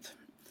target.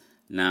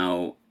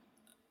 Now,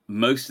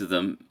 most of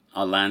them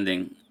are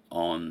landing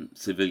on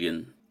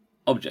civilian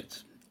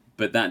objects,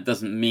 but that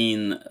doesn't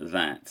mean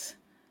that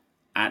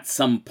at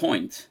some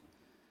point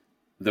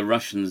the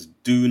Russians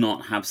do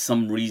not have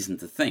some reason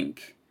to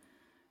think,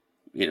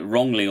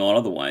 wrongly or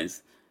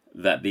otherwise,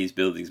 that these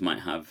buildings might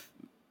have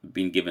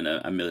been given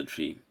a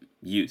military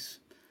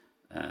use.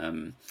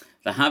 There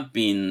have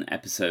been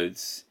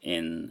episodes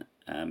in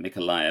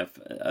Mykolaiv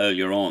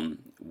earlier on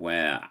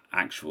where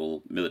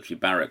actual military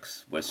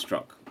barracks were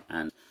struck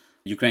and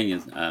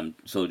Ukrainian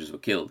soldiers were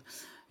killed,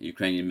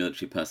 Ukrainian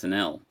military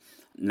personnel.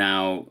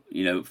 Now,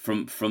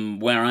 from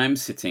where I'm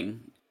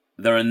sitting,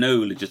 there are no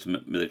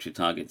legitimate military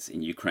targets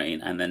in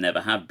Ukraine, and there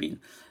never have been,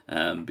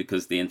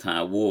 because the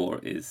entire war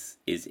is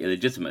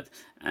illegitimate.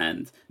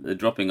 And the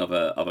dropping of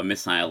a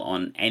missile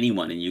on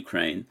anyone in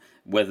Ukraine,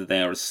 whether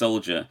they are a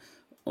soldier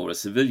or a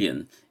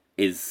civilian,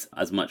 is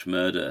as much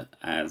murder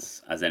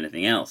as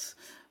anything else.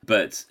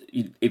 But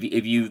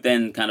if you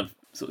then kind of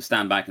sort of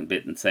stand back a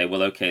bit and say,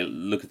 well, okay,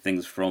 look at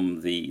things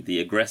from the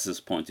aggressor's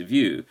point of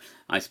view,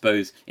 I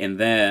suppose in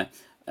their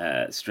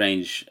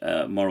strange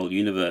moral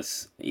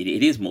universe,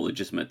 it is more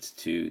legitimate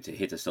to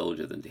hit a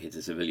soldier than to hit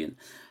a civilian.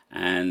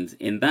 And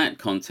in that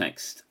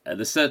context,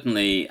 there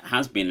certainly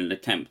has been an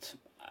attempt,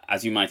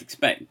 as you might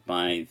expect,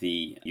 by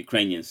the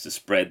Ukrainians to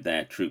spread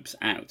their troops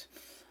out.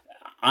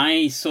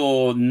 I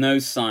saw no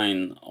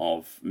sign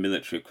of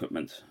military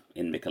equipment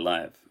in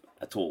Mykolaiv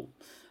at all.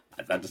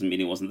 That doesn't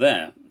mean it wasn't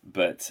there,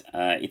 but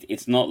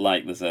it's not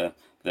like there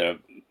are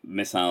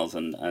missiles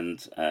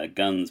and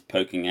guns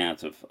poking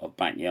out of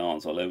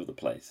backyards all over the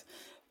place.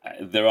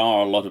 There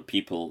are a lot of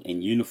people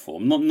in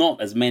uniform,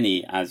 not as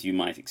many as you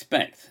might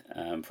expect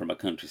from a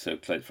country so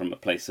close, from a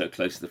place so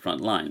close to the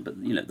front line, but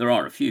there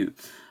are a few,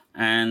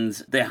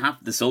 and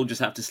the soldiers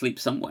have to sleep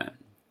somewhere.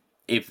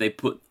 If they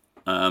put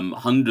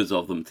hundreds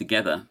of them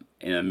together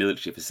in a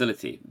military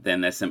facility,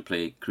 then they're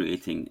simply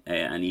creating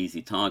an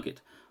easy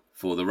target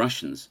for the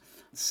Russians.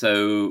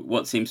 So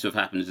what seems to have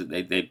happened is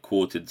that they've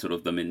quartered sort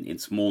of them in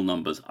small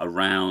numbers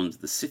around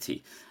the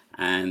city.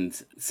 And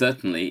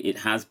certainly it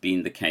has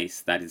been the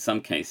case that in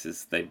some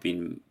cases they've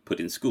been put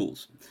in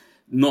schools.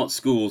 Not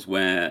schools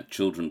where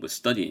children were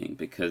studying,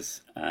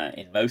 because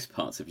in most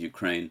parts of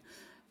Ukraine,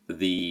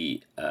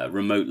 the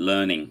remote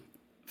learning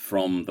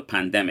from the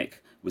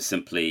pandemic was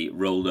simply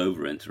rolled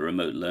over into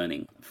remote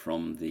learning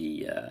from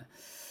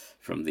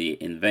the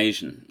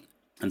invasion.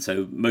 And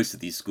so most of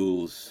these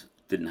schools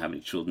didn't have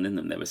any children in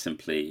them. They were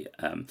simply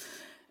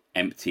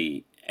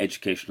empty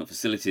educational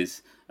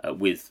facilities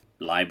with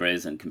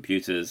libraries and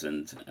computers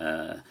and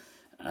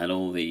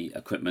all the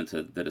equipment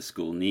that a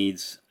school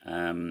needs,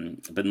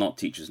 but not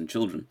teachers and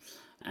children.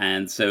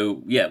 And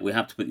so, we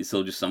have to put these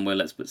soldiers somewhere.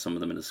 Let's put some of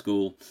them in a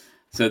school.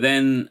 So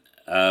then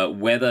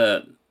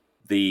whether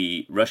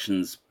the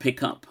Russians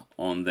pick up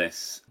on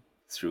this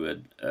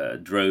through a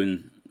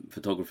drone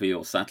photography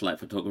or satellite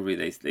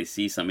photography, they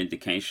see some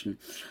indication.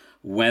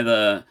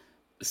 Whether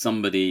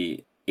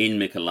somebody in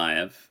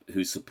Mykolaiv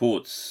who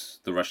supports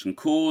the Russian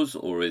cause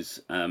or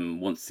is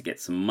wants to get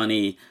some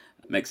money,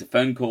 makes a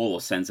phone call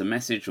or sends a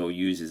message or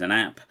uses an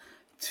app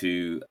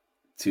to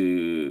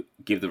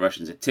give the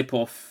Russians a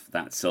tip-off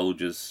that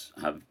soldiers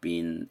have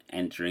been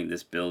entering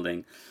this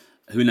building,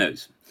 who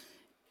knows?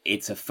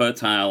 It's a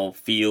fertile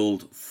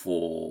field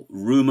for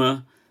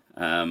rumor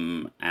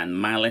and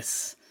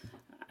malice,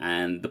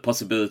 and the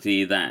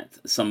possibility that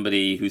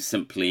somebody who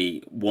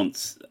simply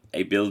wants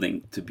a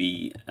building to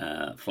be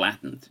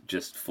flattened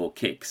just for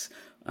kicks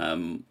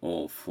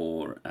or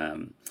for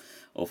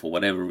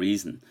whatever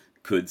reason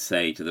could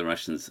say to the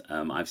Russians,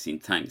 I've seen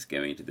tanks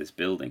going into this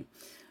building.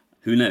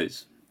 Who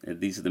knows?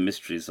 These are the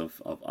mysteries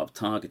of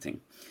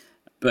targeting.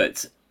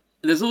 But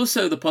there's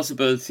also the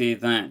possibility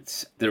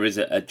that there is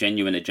a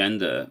genuine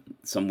agenda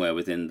somewhere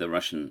within the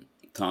Russian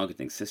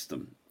targeting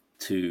system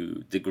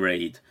to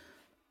degrade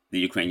the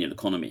Ukrainian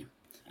economy.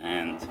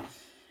 And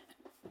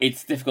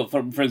it's difficult.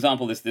 For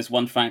example, this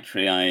one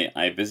factory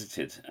I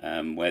visited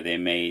where they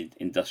made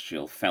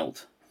industrial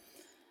felt.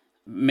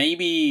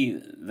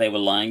 Maybe they were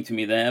lying to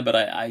me there, but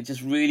I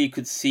just really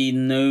could see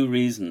no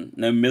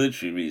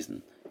military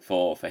reason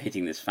for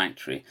hitting this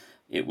factory.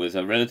 It was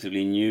a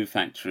relatively new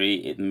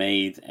factory. It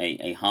made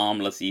a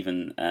harmless,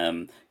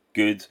 even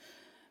good,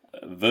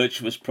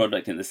 virtuous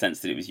product in the sense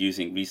that it was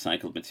using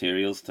recycled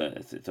materials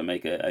to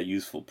make a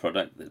useful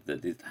product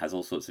that it has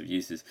all sorts of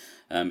uses.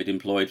 It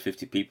employed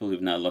 50 people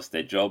who've now lost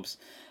their jobs.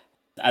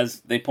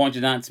 As they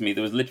pointed out to me,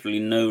 there was literally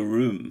no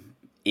room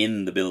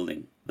in the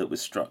building that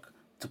was struck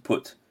to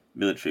put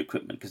military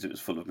equipment because it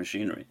was full of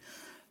machinery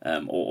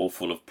or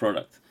full of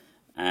product.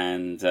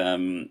 And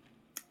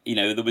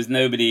there was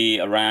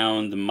nobody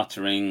around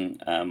muttering,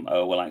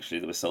 oh, well, actually,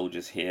 there were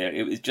soldiers here.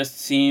 It just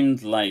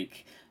seemed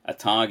like a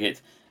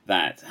target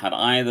that had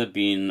either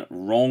been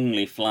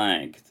wrongly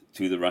flagged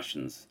to the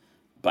Russians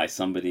by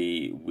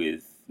somebody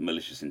with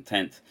malicious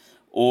intent,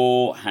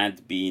 or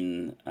had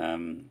been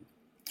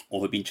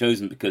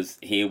chosen because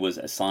here was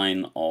a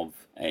sign of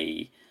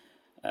a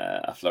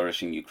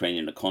flourishing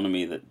Ukrainian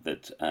economy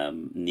that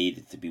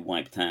needed to be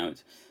wiped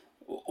out.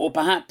 Or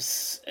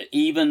perhaps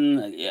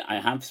even, I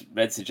have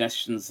read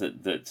suggestions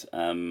that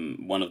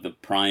one of the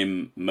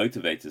prime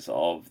motivators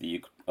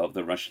of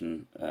the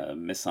Russian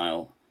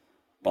missile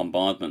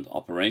bombardment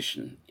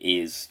operation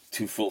is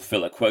to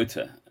fulfill a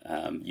quota.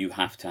 You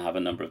have to have a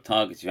number of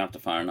targets. You have to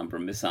fire a number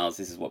of missiles.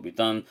 This is what we've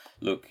done.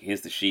 Look,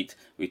 here's the sheet.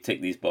 We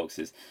tick these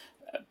boxes.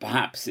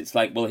 Perhaps it's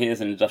like, well,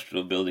 here's an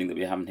industrial building that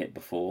we haven't hit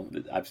before.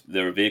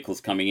 There are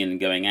vehicles coming in and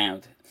going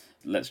out.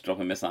 Let's drop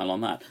a missile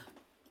on that.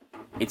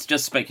 It's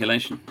just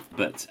speculation,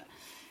 but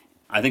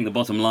I think the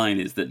bottom line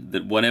is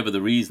that whatever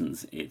the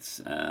reasons, it's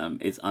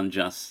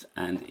unjust,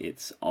 and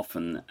it's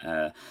often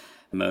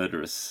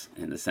murderous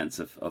in the sense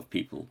of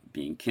people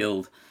being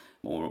killed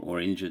or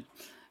injured.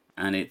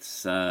 And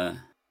it's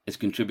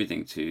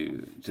contributing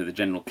to the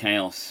general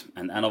chaos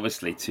and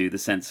obviously to the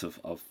sense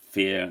of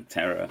fear,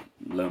 terror,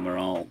 low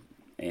morale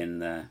in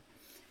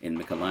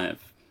Mykolaiv.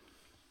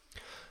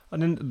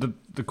 And then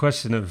the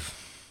question of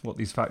what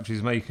these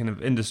factories make and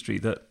of industry,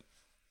 that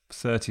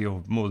 30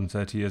 or more than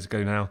 30 years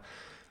ago now,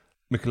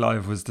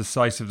 Mykolaiv was the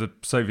site of the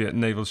Soviet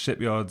naval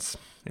shipyards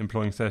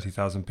employing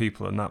 30,000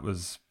 people, and that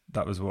was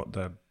what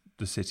the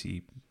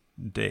city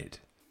did.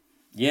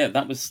 Yeah,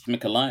 that was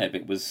Mykolaiv.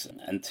 It was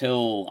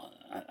until,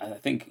 I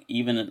think,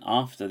 even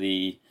after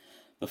the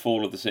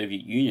fall of the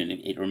Soviet Union,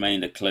 it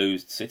remained a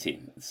closed city.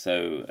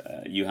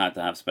 So you had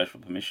to have special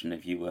permission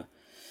if you were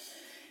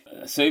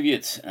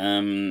Soviet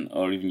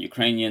or even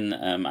Ukrainian,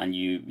 and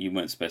you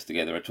weren't supposed to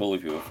go there at all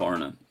if you were a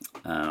foreigner.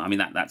 I mean,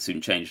 that soon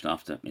changed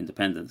after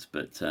independence,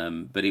 but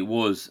it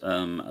was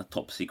a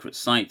top secret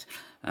site.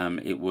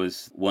 It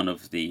was one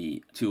of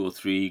the 2 or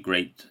 3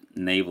 great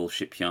naval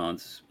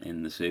shipyards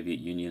in the Soviet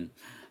Union,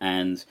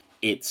 and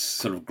its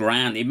sort of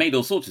grand, it made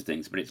all sorts of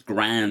things, but its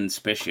grand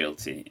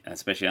specialty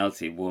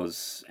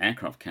was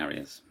aircraft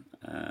carriers.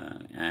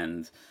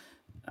 And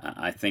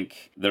I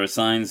think there are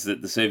signs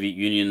that the Soviet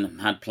Union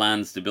had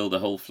plans to build a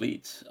whole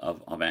fleet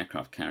of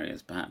aircraft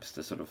carriers, perhaps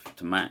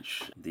to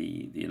match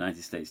the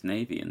United States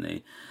Navy,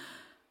 and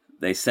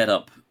they set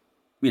up,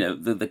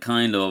 the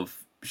kind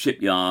of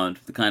shipyard,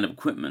 the kind of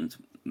equipment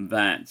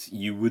that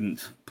you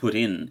wouldn't put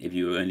in if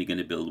you were only going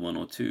to build 1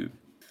 or 2.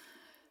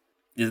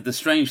 The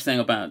strange thing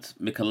about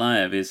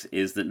Mykolaiv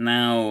is that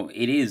now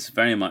it is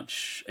very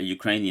much a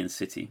Ukrainian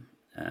city.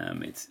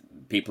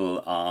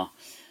 People are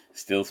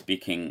still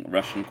speaking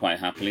Russian quite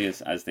happily,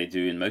 as they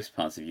do in most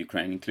parts of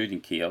Ukraine, including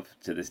Kiev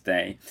to this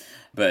day.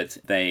 But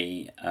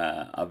they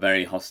are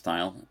very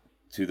hostile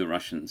to the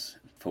Russians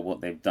for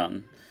what they've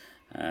done.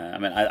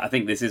 I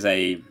think this is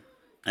an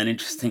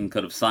interesting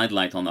kind of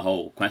sidelight on the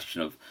whole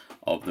question of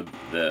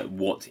the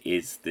what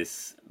is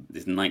this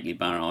nightly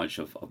barrage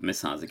of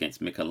missiles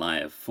against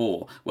Mykolaiv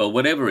for? Well,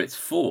 whatever it's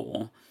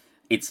for,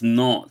 it's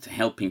not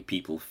helping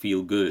people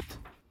feel good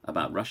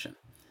about Russia.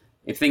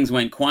 If things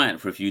went quiet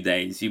for a few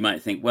days, you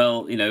might think,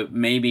 well,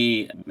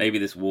 maybe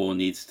this war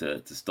needs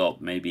to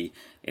stop. Maybe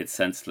it's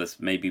senseless.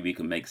 Maybe we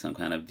can make some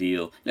kind of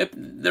deal.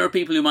 There are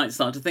people who might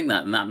start to think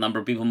that, and that number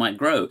of people might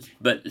grow.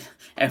 But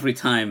every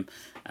time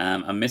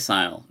a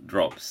missile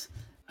drops,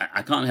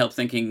 I can't help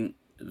thinking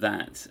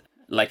that,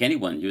 like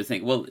anyone, you would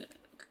think, well,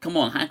 come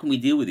on, how can we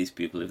deal with these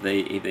people if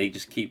they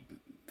just keep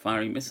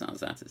firing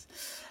missiles at us?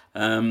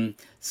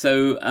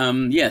 So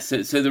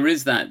there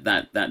is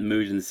that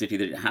mood in the city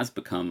that it has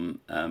become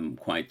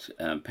quite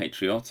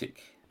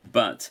patriotic,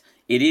 but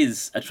it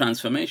is a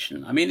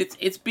transformation. I mean,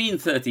 it's been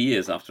 30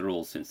 years after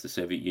all since the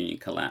Soviet Union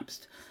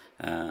collapsed,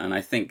 and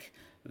I think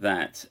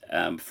that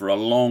for a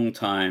long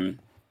time,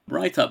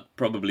 right up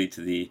probably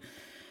to the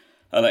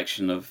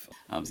election of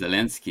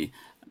Zelensky,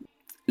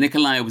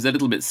 Mykolaiv was a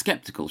little bit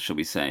skeptical, shall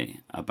we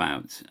say,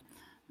 about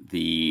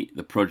the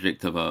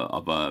project of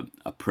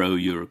a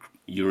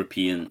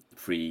pro-European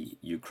free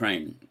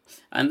Ukraine,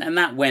 and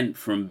that went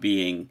from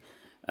being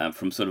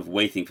from sort of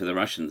waiting for the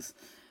Russians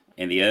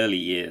in the early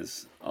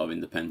years of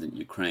independent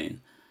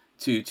Ukraine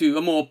to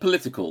a more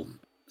political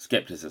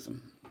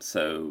skepticism.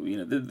 So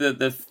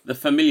the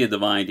familiar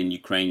divide in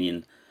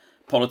Ukrainian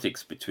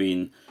politics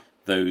between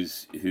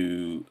those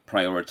who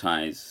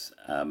prioritize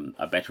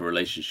a better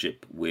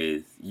relationship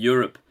with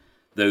Europe,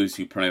 those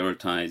who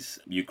prioritize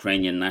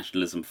Ukrainian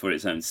nationalism for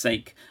its own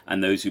sake,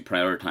 and those who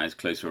prioritize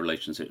closer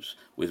relationships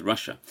with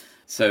Russia.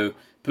 So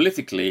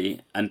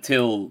politically,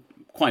 until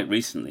quite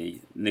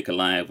recently,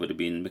 Mykolaiv would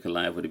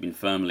have been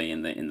firmly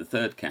in the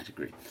third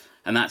category,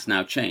 and that's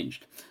now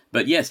changed.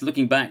 But yes,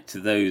 looking back to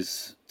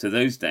those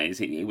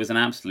days, it was an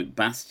absolute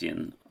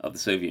bastion of the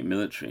Soviet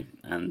military,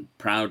 and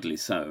proudly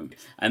so.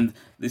 And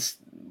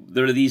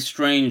there are these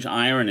strange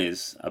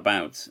ironies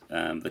about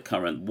the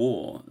current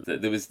war.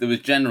 There was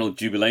general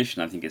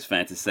jubilation, I think it's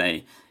fair to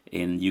say,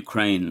 in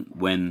Ukraine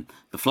when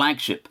the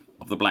flagship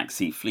of the Black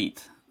Sea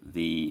Fleet,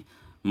 the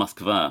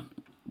Moskva,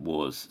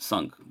 was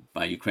sunk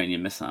by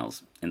Ukrainian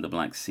missiles in the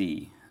Black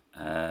Sea.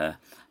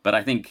 But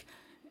I think,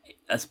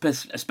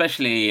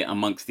 especially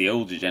amongst the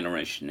older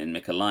generation in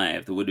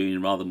Mykolaiv, there would have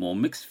been rather more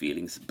mixed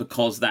feelings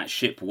because that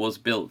ship was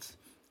built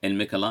in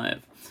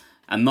Mykolaiv.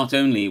 And not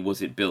only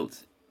was it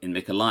built in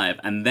Mykolaiv,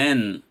 and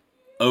then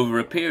over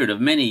a period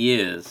of many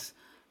years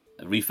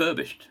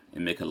refurbished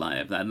in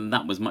Mykolaiv.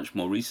 That was much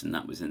more recent.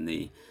 That was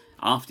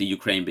after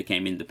Ukraine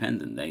became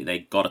independent.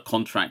 They got a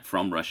contract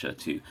from Russia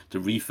to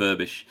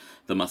refurbish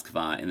the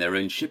Moskva in their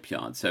own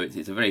shipyard. So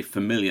it's a very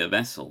familiar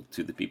vessel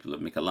to the people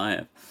of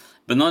Mykolaiv.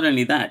 But not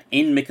only that,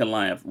 in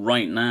Mykolaiv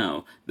right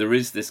now, there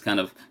is this kind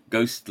of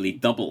ghostly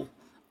double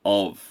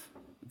of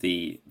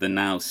the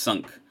now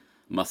sunk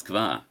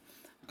Moskva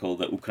called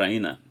the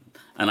Ukraina,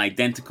 an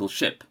identical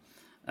ship,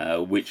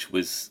 which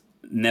was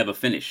never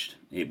finished.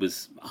 It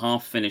was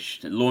half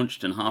finished,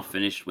 launched and half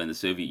finished when the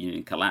Soviet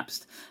Union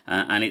collapsed,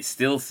 and it's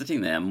still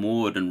sitting there,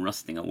 moored and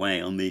rusting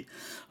away on the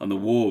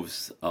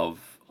wharves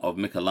of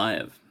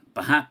Mykolaiv.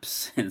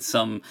 perhaps in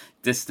some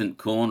distant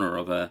corner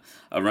of a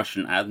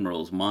Russian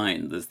admiral's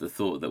mind, there's the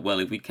thought that, well,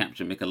 if we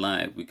capture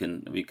Mykolaiv,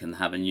 we can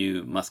have a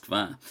new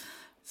Moskva.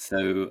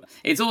 So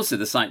it's also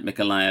the site,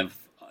 Mykolaiv.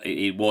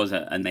 It was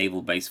a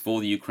naval base for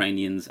the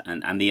Ukrainians,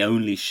 and the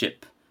only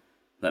ship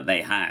that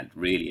they had,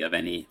 really, of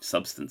any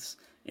substance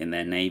in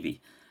their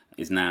navy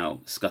is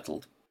now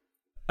scuttled.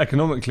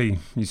 Economically,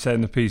 you say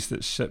in the piece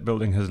that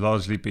shipbuilding has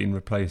largely been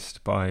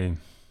replaced by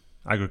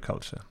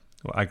agriculture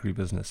or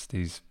agribusiness,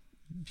 these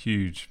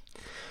huge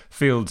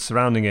fields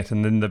surrounding it.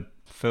 And in the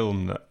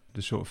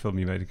short film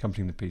you made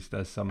accompanying the piece,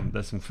 there's some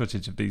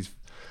footage of these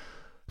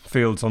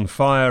fields on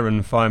fire,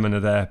 and firemen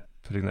are there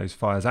putting those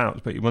fires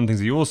out. But one of the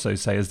things you also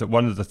say is that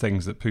one of the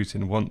things that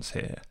Putin wants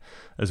here,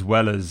 as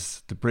well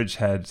as the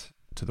bridgehead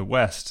to the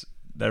west,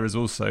 there is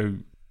also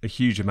a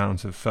huge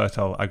amount of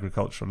fertile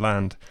agricultural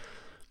land.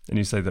 And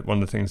you say that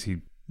one of the things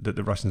that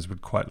the Russians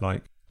would quite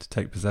like to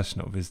take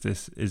possession of is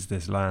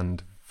this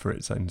land for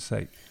its own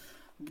sake.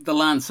 The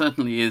land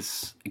certainly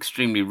is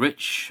extremely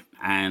rich,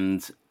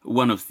 and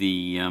one of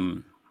the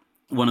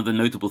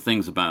notable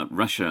things about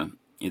Russia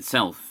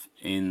itself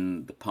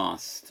in the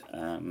past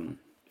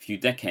few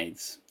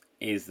decades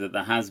is that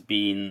there has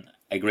been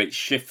a great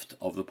shift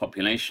of the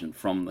population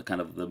from the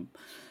kind of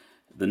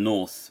the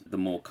north, the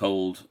more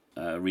cold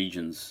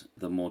regions,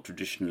 the more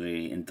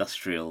traditionally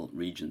industrial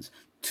regions,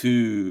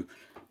 to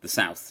the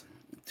south,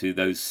 to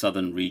those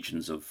southern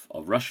regions of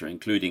Russia,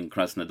 including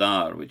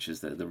Krasnodar, which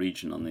is the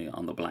region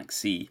on the Black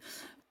Sea.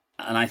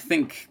 And I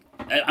think,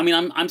 I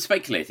mean, I'm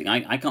speculating.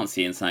 I can't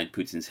see inside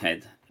Putin's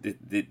head.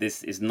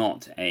 This is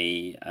not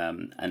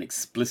an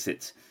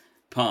explicit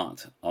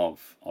part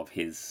of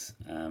his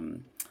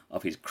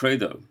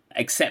credo,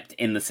 except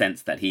in the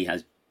sense that he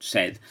has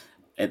said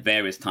at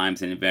various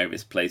times and in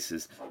various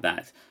places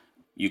that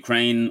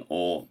Ukraine,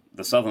 or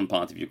the southern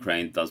part of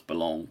Ukraine, does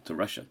belong to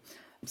Russia.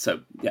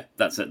 So, yeah,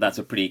 that's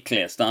a pretty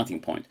clear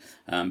starting point.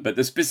 But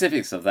the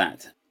specifics of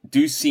that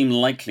do seem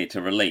likely to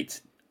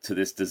relate to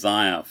this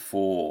desire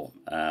for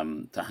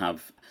to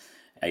have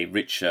a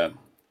richer,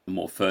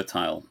 more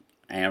fertile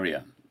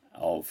area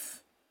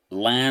of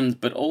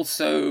land, but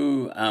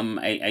also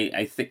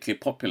a thickly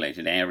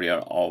populated area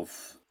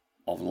of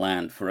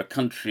land for a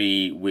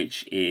country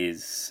which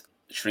is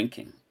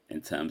shrinking in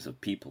terms of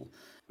people.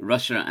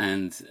 Russia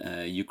and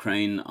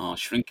Ukraine are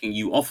shrinking.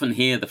 You often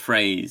hear the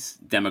phrase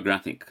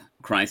demographic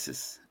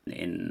crisis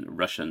in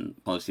Russian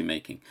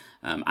policymaking.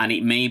 And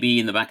it may be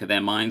in the back of their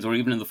minds, or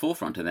even in the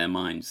forefront of their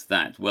minds,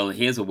 that, well,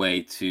 here's a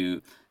way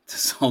to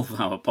solve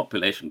our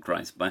population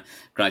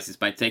crisis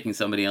by taking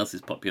somebody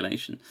else's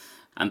population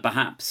and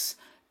perhaps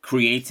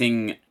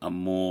creating a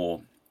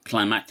more,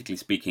 climatically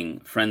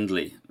speaking,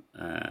 friendly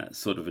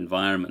sort of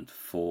environment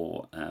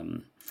for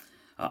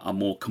a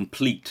more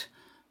complete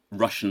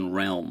Russian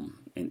realm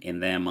in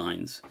their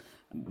minds,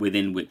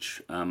 within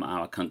which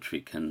our country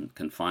can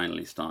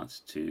finally start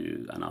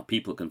to, and our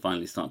people can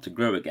finally start to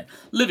grow again.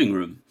 Living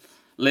room,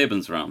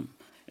 Lebensraum,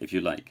 if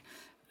you like.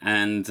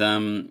 And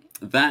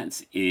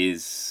that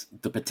is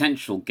the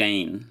potential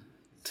gain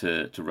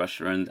to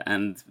Russia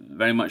and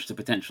very much the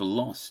potential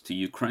loss to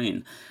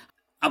Ukraine.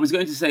 I was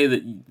going to say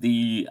that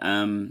the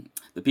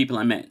people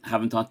I met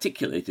haven't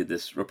articulated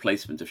this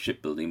replacement of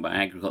shipbuilding by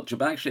agriculture,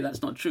 but actually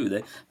that's not true.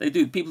 They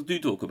do. People do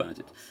talk about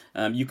it.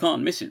 You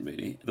can't miss it,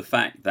 really. The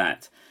fact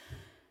that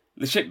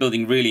the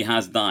shipbuilding really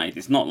has died.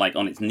 It's not like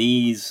on its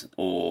knees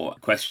or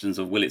questions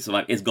of will it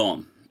survive. It's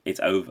gone. It's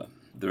over.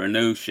 There are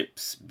no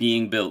ships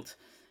being built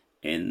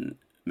in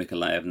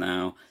Mykolaiv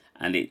now,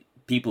 and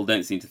people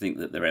don't seem to think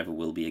that there ever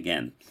will be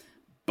again.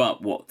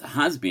 But what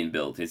has been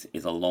built is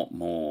a lot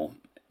more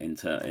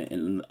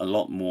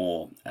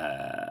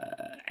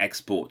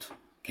export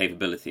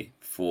capability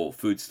for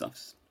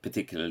foodstuffs,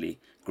 particularly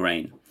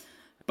grain.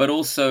 But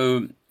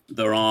also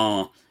there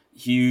are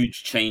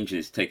huge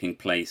changes taking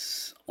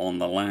place on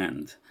the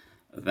land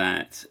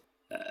that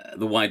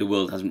the wider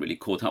world hasn't really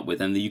caught up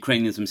with, and the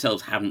Ukrainians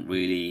themselves haven't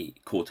really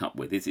caught up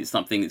with. It's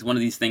one of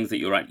these things that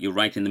you're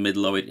right in the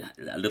middle of it.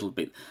 A little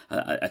bit,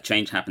 a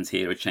change happens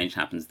here, a change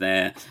happens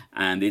there,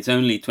 and it's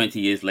only 20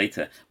 years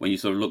later when you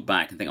sort of look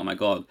back and think, oh my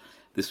God,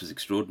 this was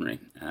extraordinary.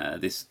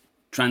 This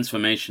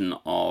transformation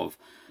of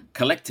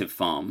collective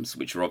farms,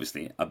 which are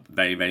obviously a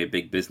very, very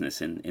big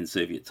business in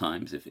Soviet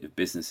times, if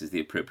business is the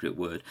appropriate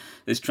word.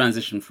 This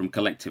transition from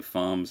collective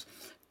farms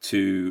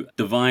to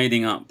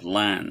dividing up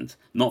land,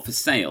 not for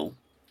sale,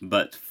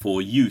 but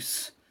for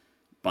use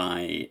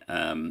by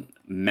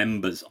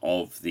members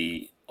of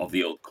the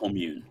old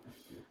commune.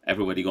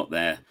 Everybody got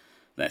their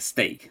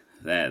stake,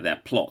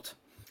 their plot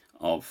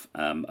of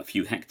a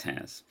few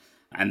hectares.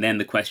 And then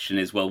the question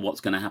is, well,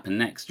 what's going to happen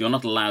next? You're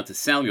not allowed to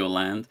sell your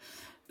land,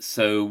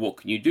 so what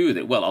can you do with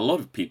it? Well, a lot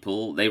of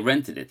people, they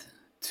rented it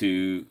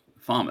to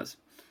farmers.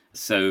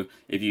 So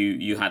if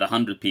you had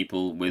 100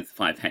 people with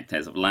 5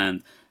 hectares of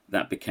land,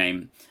 that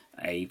became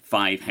a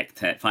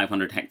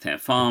 500 hectare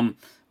farm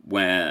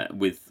where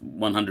with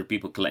 100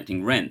 people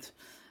collecting rent.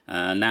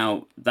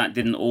 Now, that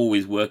didn't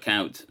always work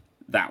out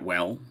that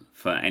well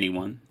for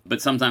anyone,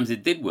 but sometimes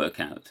it did work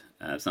out.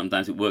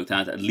 Sometimes it worked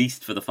out at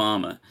least for the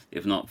farmer,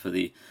 if not for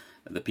the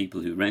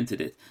people who rented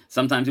it.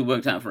 Sometimes it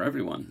worked out for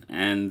everyone.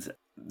 And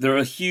there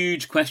are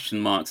huge question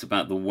marks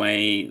about the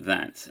way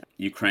that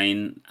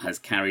Ukraine has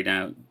carried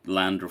out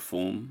land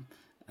reform.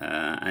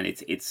 And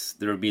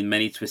there have been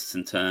many twists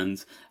and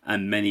turns,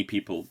 and many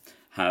people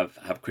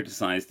have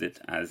criticized it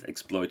as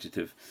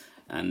exploitative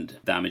and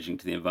damaging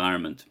to the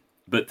environment.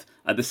 But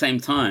at the same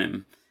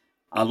time,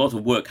 a lot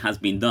of work has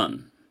been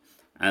done.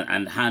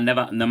 And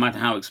no matter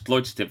how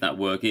exploitative that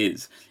work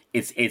is,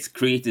 it's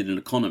created an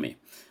economy,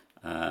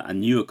 a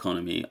new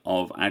economy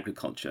of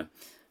agriculture.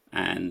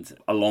 And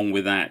along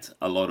with that,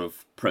 a lot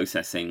of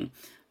processing,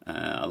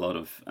 a lot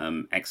of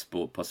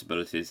export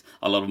possibilities,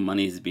 a lot of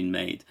money has been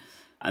made.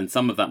 And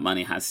some of that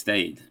money has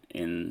stayed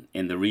in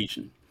the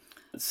region.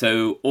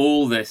 So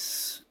all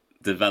this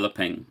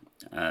developing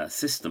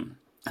system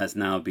has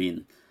now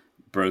been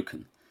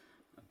broken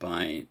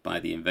by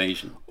the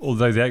invasion.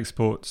 Although the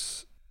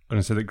exports,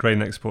 and so that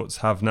grain exports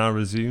have now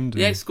resumed.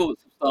 The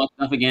exports have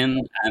started up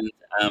again,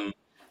 and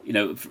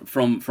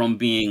from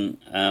being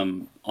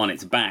on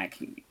its back,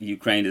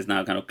 Ukraine has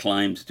now kind of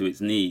climbed to its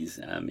knees,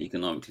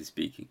 economically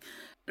speaking.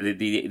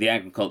 The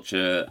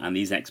agriculture and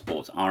these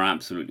exports are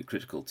absolutely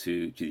critical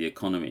to the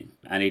economy,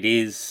 and it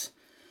is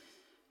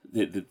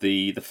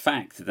the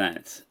fact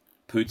that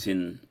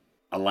Putin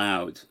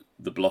allowed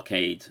the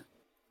blockade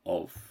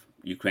of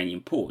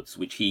Ukrainian ports,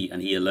 which he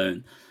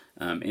alone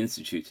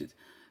instituted.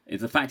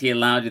 The fact he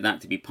allowed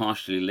that to be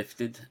partially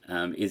lifted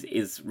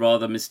is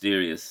rather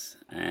mysterious,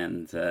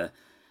 and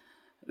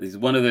is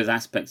one of those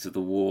aspects of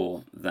the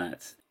war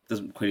that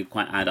doesn't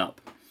quite add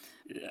up.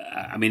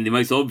 I mean, the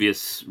most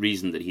obvious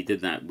reason that he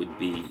did that would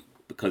be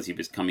because he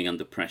was coming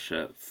under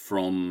pressure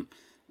from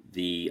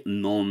the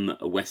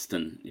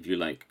non-Western, if you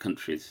like,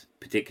 countries,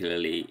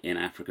 particularly in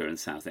Africa and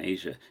South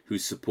Asia,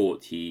 whose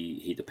support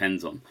he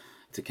depends on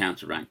to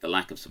counteract the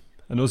lack of support.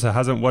 And also,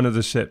 hasn't one of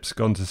the ships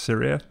gone to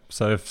Syria?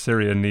 So if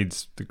Syria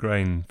needs the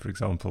grain, for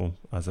example,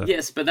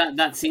 Yes, but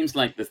that seems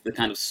like the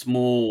kind of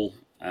small...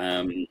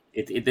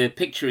 the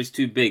picture is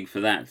too big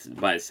for that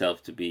by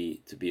itself to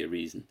be a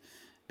reason.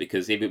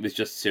 Because if it was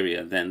just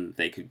Syria, then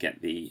they could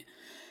get the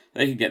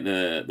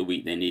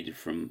wheat they needed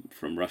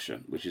from Russia,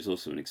 which is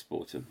also an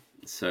exporter.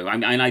 So I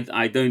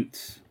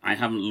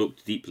haven't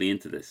looked deeply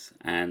into this,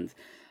 and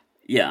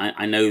yeah,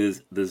 I know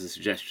there's a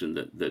suggestion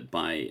that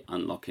by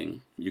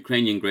unlocking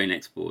Ukrainian grain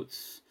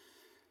exports,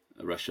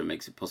 Russia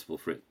makes it possible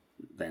for it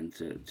then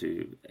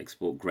to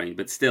export grain,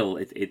 but still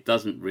it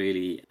doesn't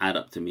really add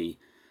up to me,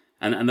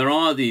 and there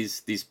are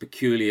these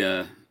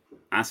peculiar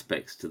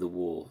aspects to the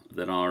war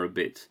that are a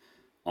bit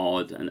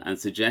odd and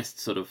suggest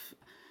sort of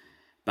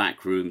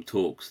backroom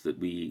talks that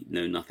we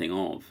know nothing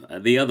of.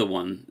 The other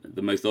one,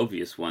 the most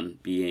obvious one,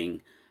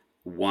 being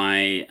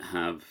why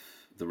have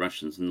the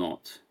Russians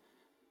not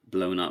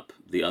blown up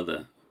the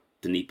other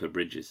Dnieper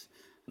bridges,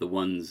 the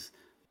ones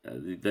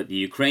that the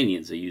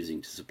Ukrainians are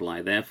using to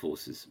supply their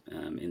forces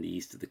in the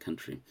east of the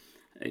country?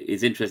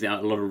 It's interesting,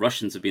 a lot of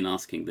Russians have been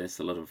asking this,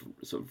 a lot of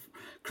sort of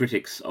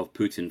critics of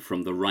Putin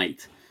from the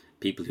right,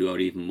 people who are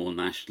even more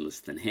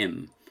nationalist than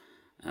him,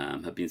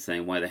 have been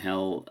saying, why the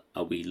hell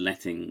are we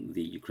letting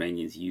the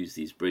Ukrainians use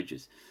these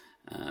bridges?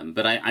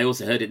 But I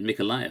also heard it in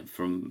Mykolaiv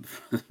from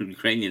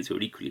Ukrainians who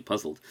are equally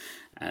puzzled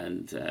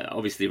and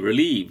obviously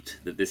relieved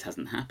that this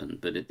hasn't happened,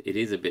 but it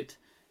is a bit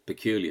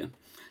peculiar.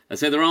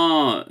 So there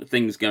are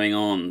things going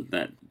on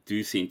that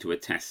do seem to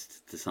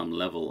attest to some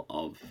level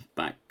of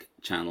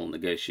back-channel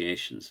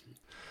negotiations.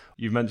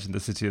 You've mentioned the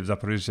city of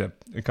Zaporizhzhia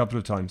a couple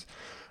of times,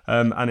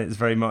 and it's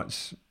very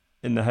much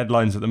in the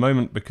headlines at the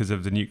moment because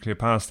of the nuclear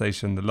power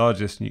station, the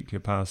largest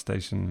nuclear power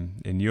station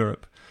in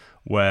Europe,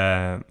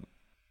 where,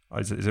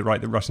 is it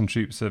right that Russian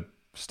troops are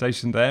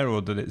stationed there,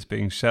 or that it's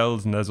being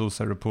shelled? And there's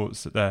also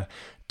reports that they're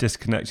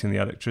disconnecting the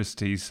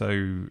electricity,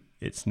 so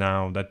it's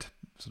now they're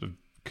sort of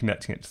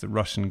connecting it to the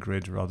Russian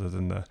grid rather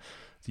than the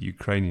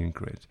Ukrainian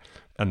grid.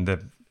 And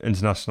the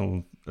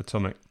International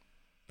Atomic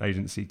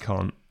Agency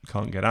can't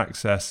get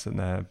access, and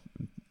they're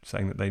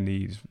saying that they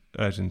need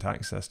urgent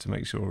access to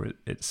make sure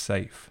it's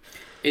safe.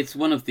 It's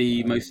one of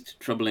the most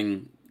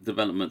troubling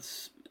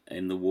developments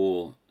in the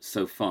war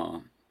so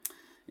far,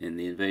 in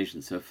the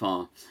invasion so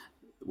far,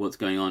 what's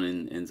going on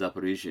in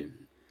Zaporizhzhia.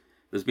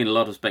 There's been a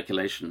lot of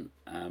speculation,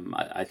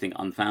 I think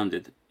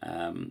unfounded,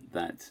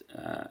 that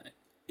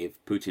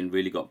if Putin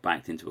really got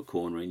backed into a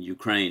corner in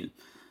Ukraine,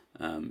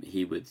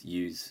 he would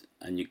use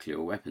a nuclear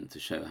weapon to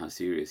show how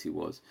serious he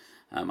was.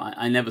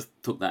 I never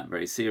took that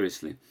very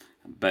seriously,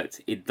 but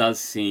it does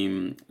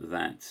seem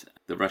that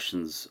the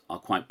Russians are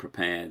quite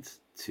prepared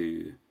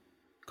to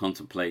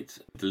contemplate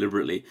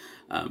deliberately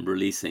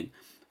releasing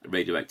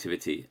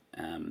radioactivity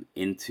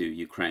into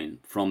Ukraine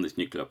from this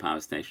nuclear power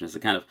station as a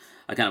kind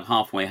of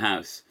halfway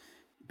house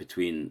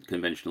between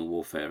conventional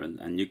warfare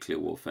and nuclear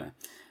warfare.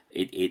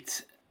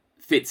 It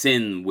fits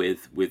in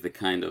with the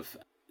kind of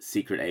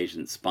secret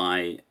agent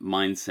spy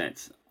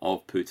mindset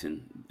of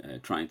Putin,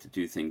 trying to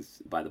do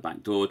things by the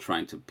back door,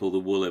 trying to pull the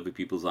wool over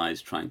people's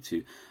eyes, trying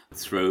to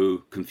throw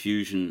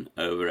confusion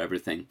over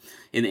everything.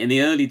 In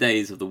the early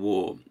days of the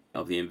war,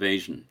 of the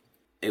invasion,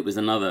 it was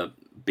another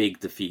big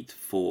defeat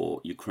for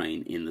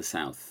Ukraine in the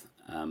south.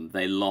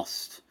 They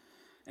lost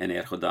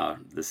Enerhodar,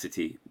 the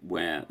city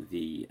where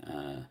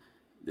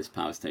this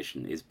power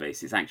station is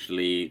based. It's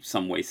actually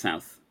some way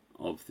south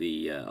of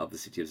the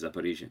city of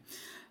Zaporizhia.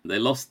 They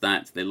lost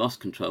that. They lost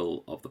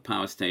control of the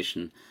power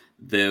station.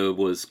 There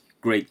was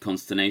great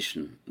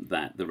consternation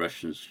that the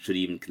Russians should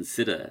even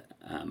consider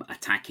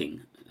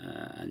attacking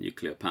a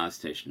nuclear power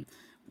station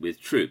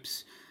with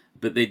troops,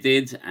 but they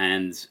did,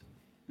 and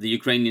the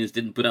Ukrainians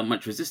didn't put up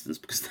much resistance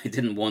because they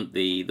didn't want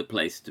the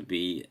place to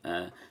be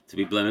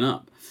blown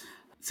up.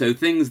 So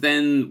things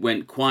then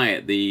went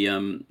quiet.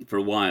 For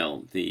a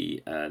while,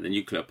 the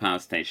nuclear power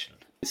station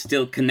is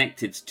still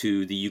connected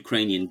to the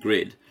Ukrainian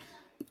grid.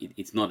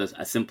 It's not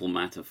a simple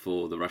matter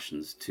for the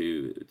Russians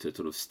to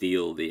sort of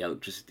steal the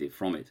electricity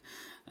from it.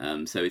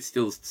 So it's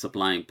still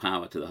supplying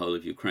power to the whole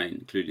of Ukraine,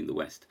 including the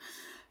West.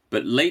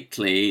 But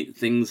lately,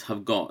 things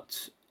have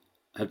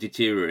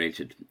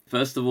deteriorated.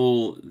 First of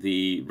all,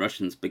 the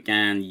Russians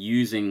began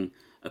using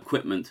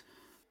equipment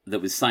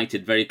that was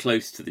sited very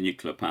close to the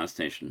nuclear power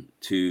station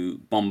to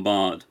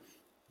bombard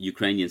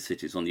Ukrainian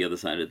cities on the other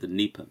side of the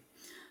Dnieper.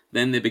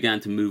 Then they began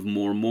to move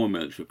more and more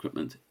military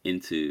equipment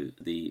into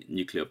the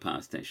nuclear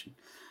power station.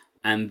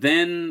 And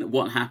then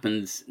what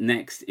happens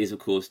next is, of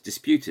course,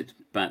 disputed.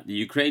 But the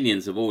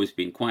Ukrainians have always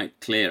been quite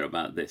clear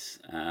about this.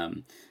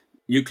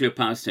 Nuclear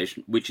power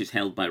station, which is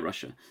held by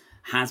Russia,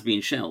 has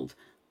been shelled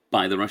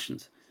by the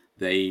Russians.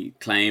 They've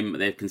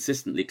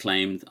consistently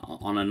claimed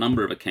on a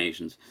number of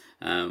occasions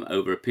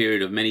over a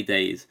period of many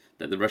days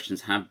that the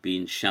Russians have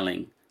been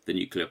shelling the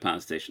nuclear power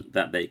station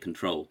that they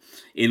control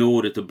in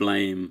order to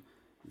blame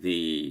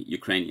the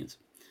Ukrainians.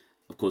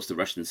 Of course, the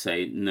Russians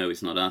say, no,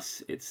 it's not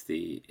us, it's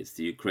the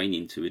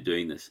Ukrainians who are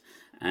doing this.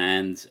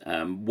 And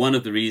one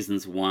of the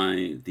reasons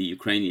why the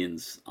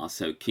Ukrainians are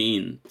so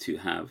keen to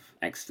have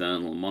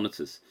external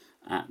monitors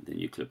at the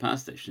nuclear power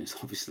station is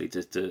obviously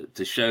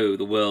to show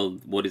the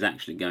world what is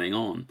actually going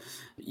on.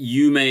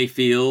 You may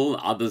feel,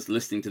 others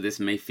listening to this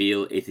may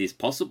feel, it is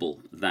possible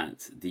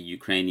that the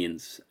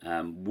Ukrainians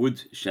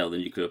would shell the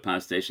nuclear power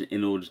station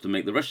in order to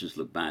make the Russians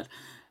look bad.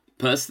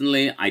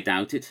 Personally, I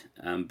doubt it,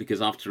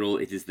 because after all,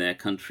 it is their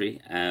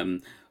country.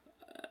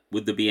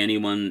 Would there be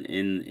anyone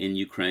in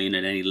Ukraine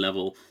at any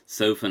level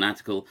so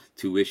fanatical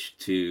to wish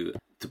to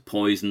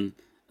poison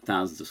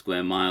thousands of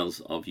square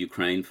miles of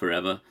Ukraine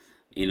forever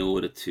in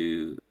order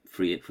to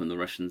free it from the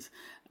Russians?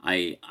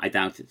 I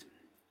doubt it.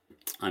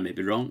 I may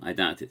be wrong, I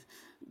doubt it.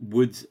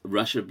 Would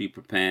Russia be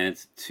prepared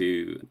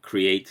to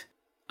create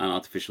an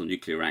artificial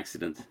nuclear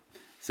accident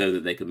so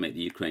that they could make the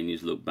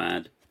Ukrainians look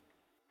bad?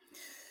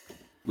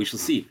 We shall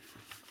see.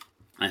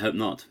 I hope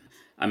not.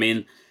 I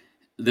mean,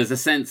 there's a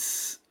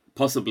sense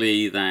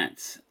possibly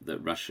that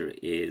Russia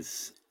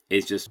is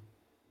just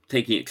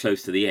taking it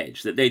close to the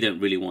edge, that they don't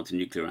really want a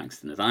nuclear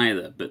accident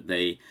either, but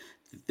they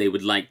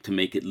would like to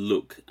make it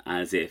look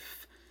as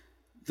if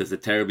there's a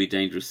terribly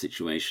dangerous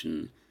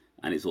situation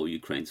and it's all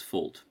Ukraine's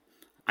fault.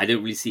 I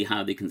don't really see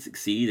how they can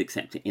succeed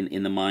except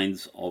in the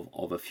minds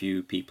of a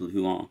few people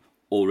who are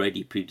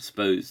already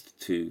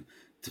predisposed to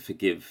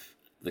forgive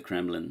the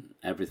Kremlin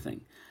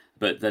everything.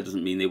 But that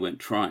doesn't mean they won't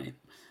try.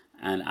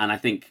 And I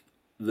think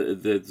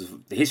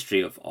the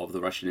history of the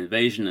Russian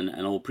invasion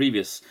and all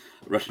previous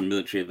Russian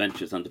military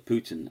adventures under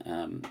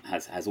Putin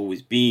has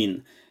always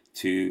been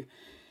to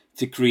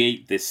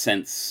create this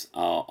sense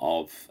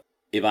of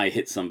if I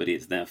hit somebody,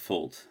 it's their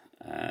fault.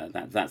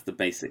 That's the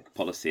basic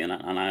policy, and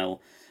I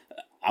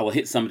will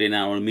hit somebody and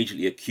I will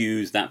immediately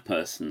accuse that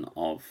person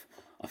of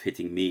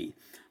hitting me.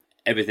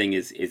 Everything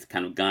is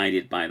kind of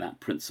guided by that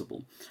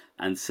principle,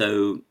 and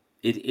so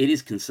it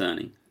is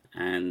concerning.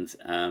 And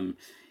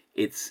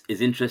it's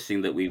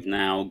interesting that we've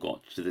now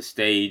got to the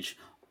stage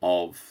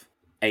of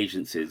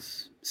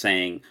agencies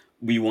saying,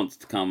 we want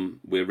to come,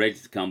 we're ready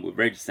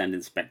to send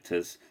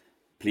inspectors,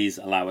 please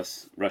allow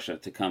us, Russia,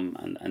 to come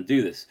and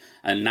do this.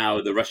 And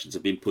now the Russians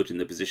have been put in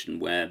the position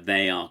where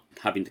they are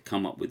having to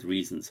come up with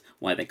reasons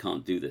why they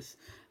can't do this.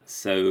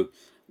 So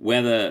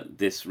whether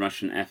this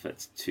Russian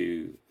effort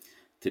to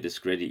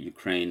discredit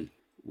Ukraine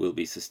will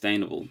be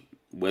sustainable,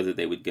 whether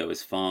they would go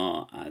as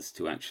far as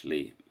to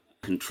actually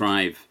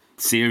contrive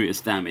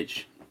serious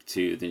damage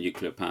to the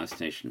nuclear power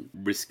station,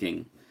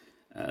 risking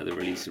the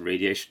release of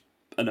radiation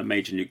and a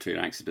major nuclear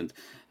accident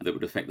that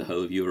would affect the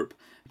whole of Europe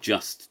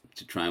just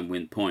to try and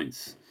win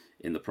points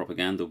in the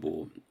propaganda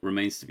war,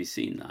 remains to be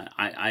seen.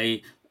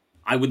 I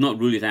would not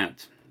rule it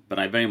out, but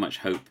I very much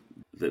hope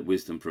that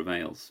wisdom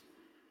prevails.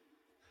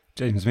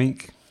 James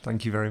Meek,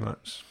 thank you very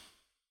much.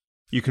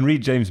 You can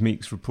read James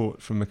Meek's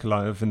report from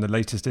Mykolaiv in the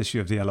latest issue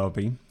of the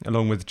LRB,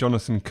 along with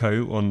Jonathan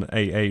Coe on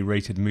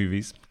AA-rated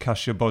movies,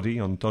 Kasia Body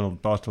on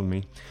Donald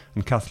Bartlemy,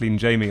 and Kathleen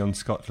Jamie on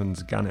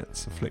Scotland's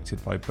gannets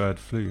afflicted by bird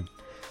flu.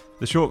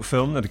 The short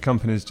film that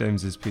accompanies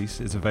James's piece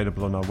is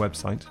available on our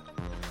website.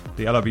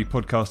 The LRB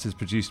podcast is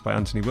produced by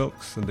Anthony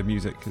Wilkes and the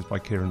music is by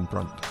Kieran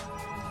Brunt.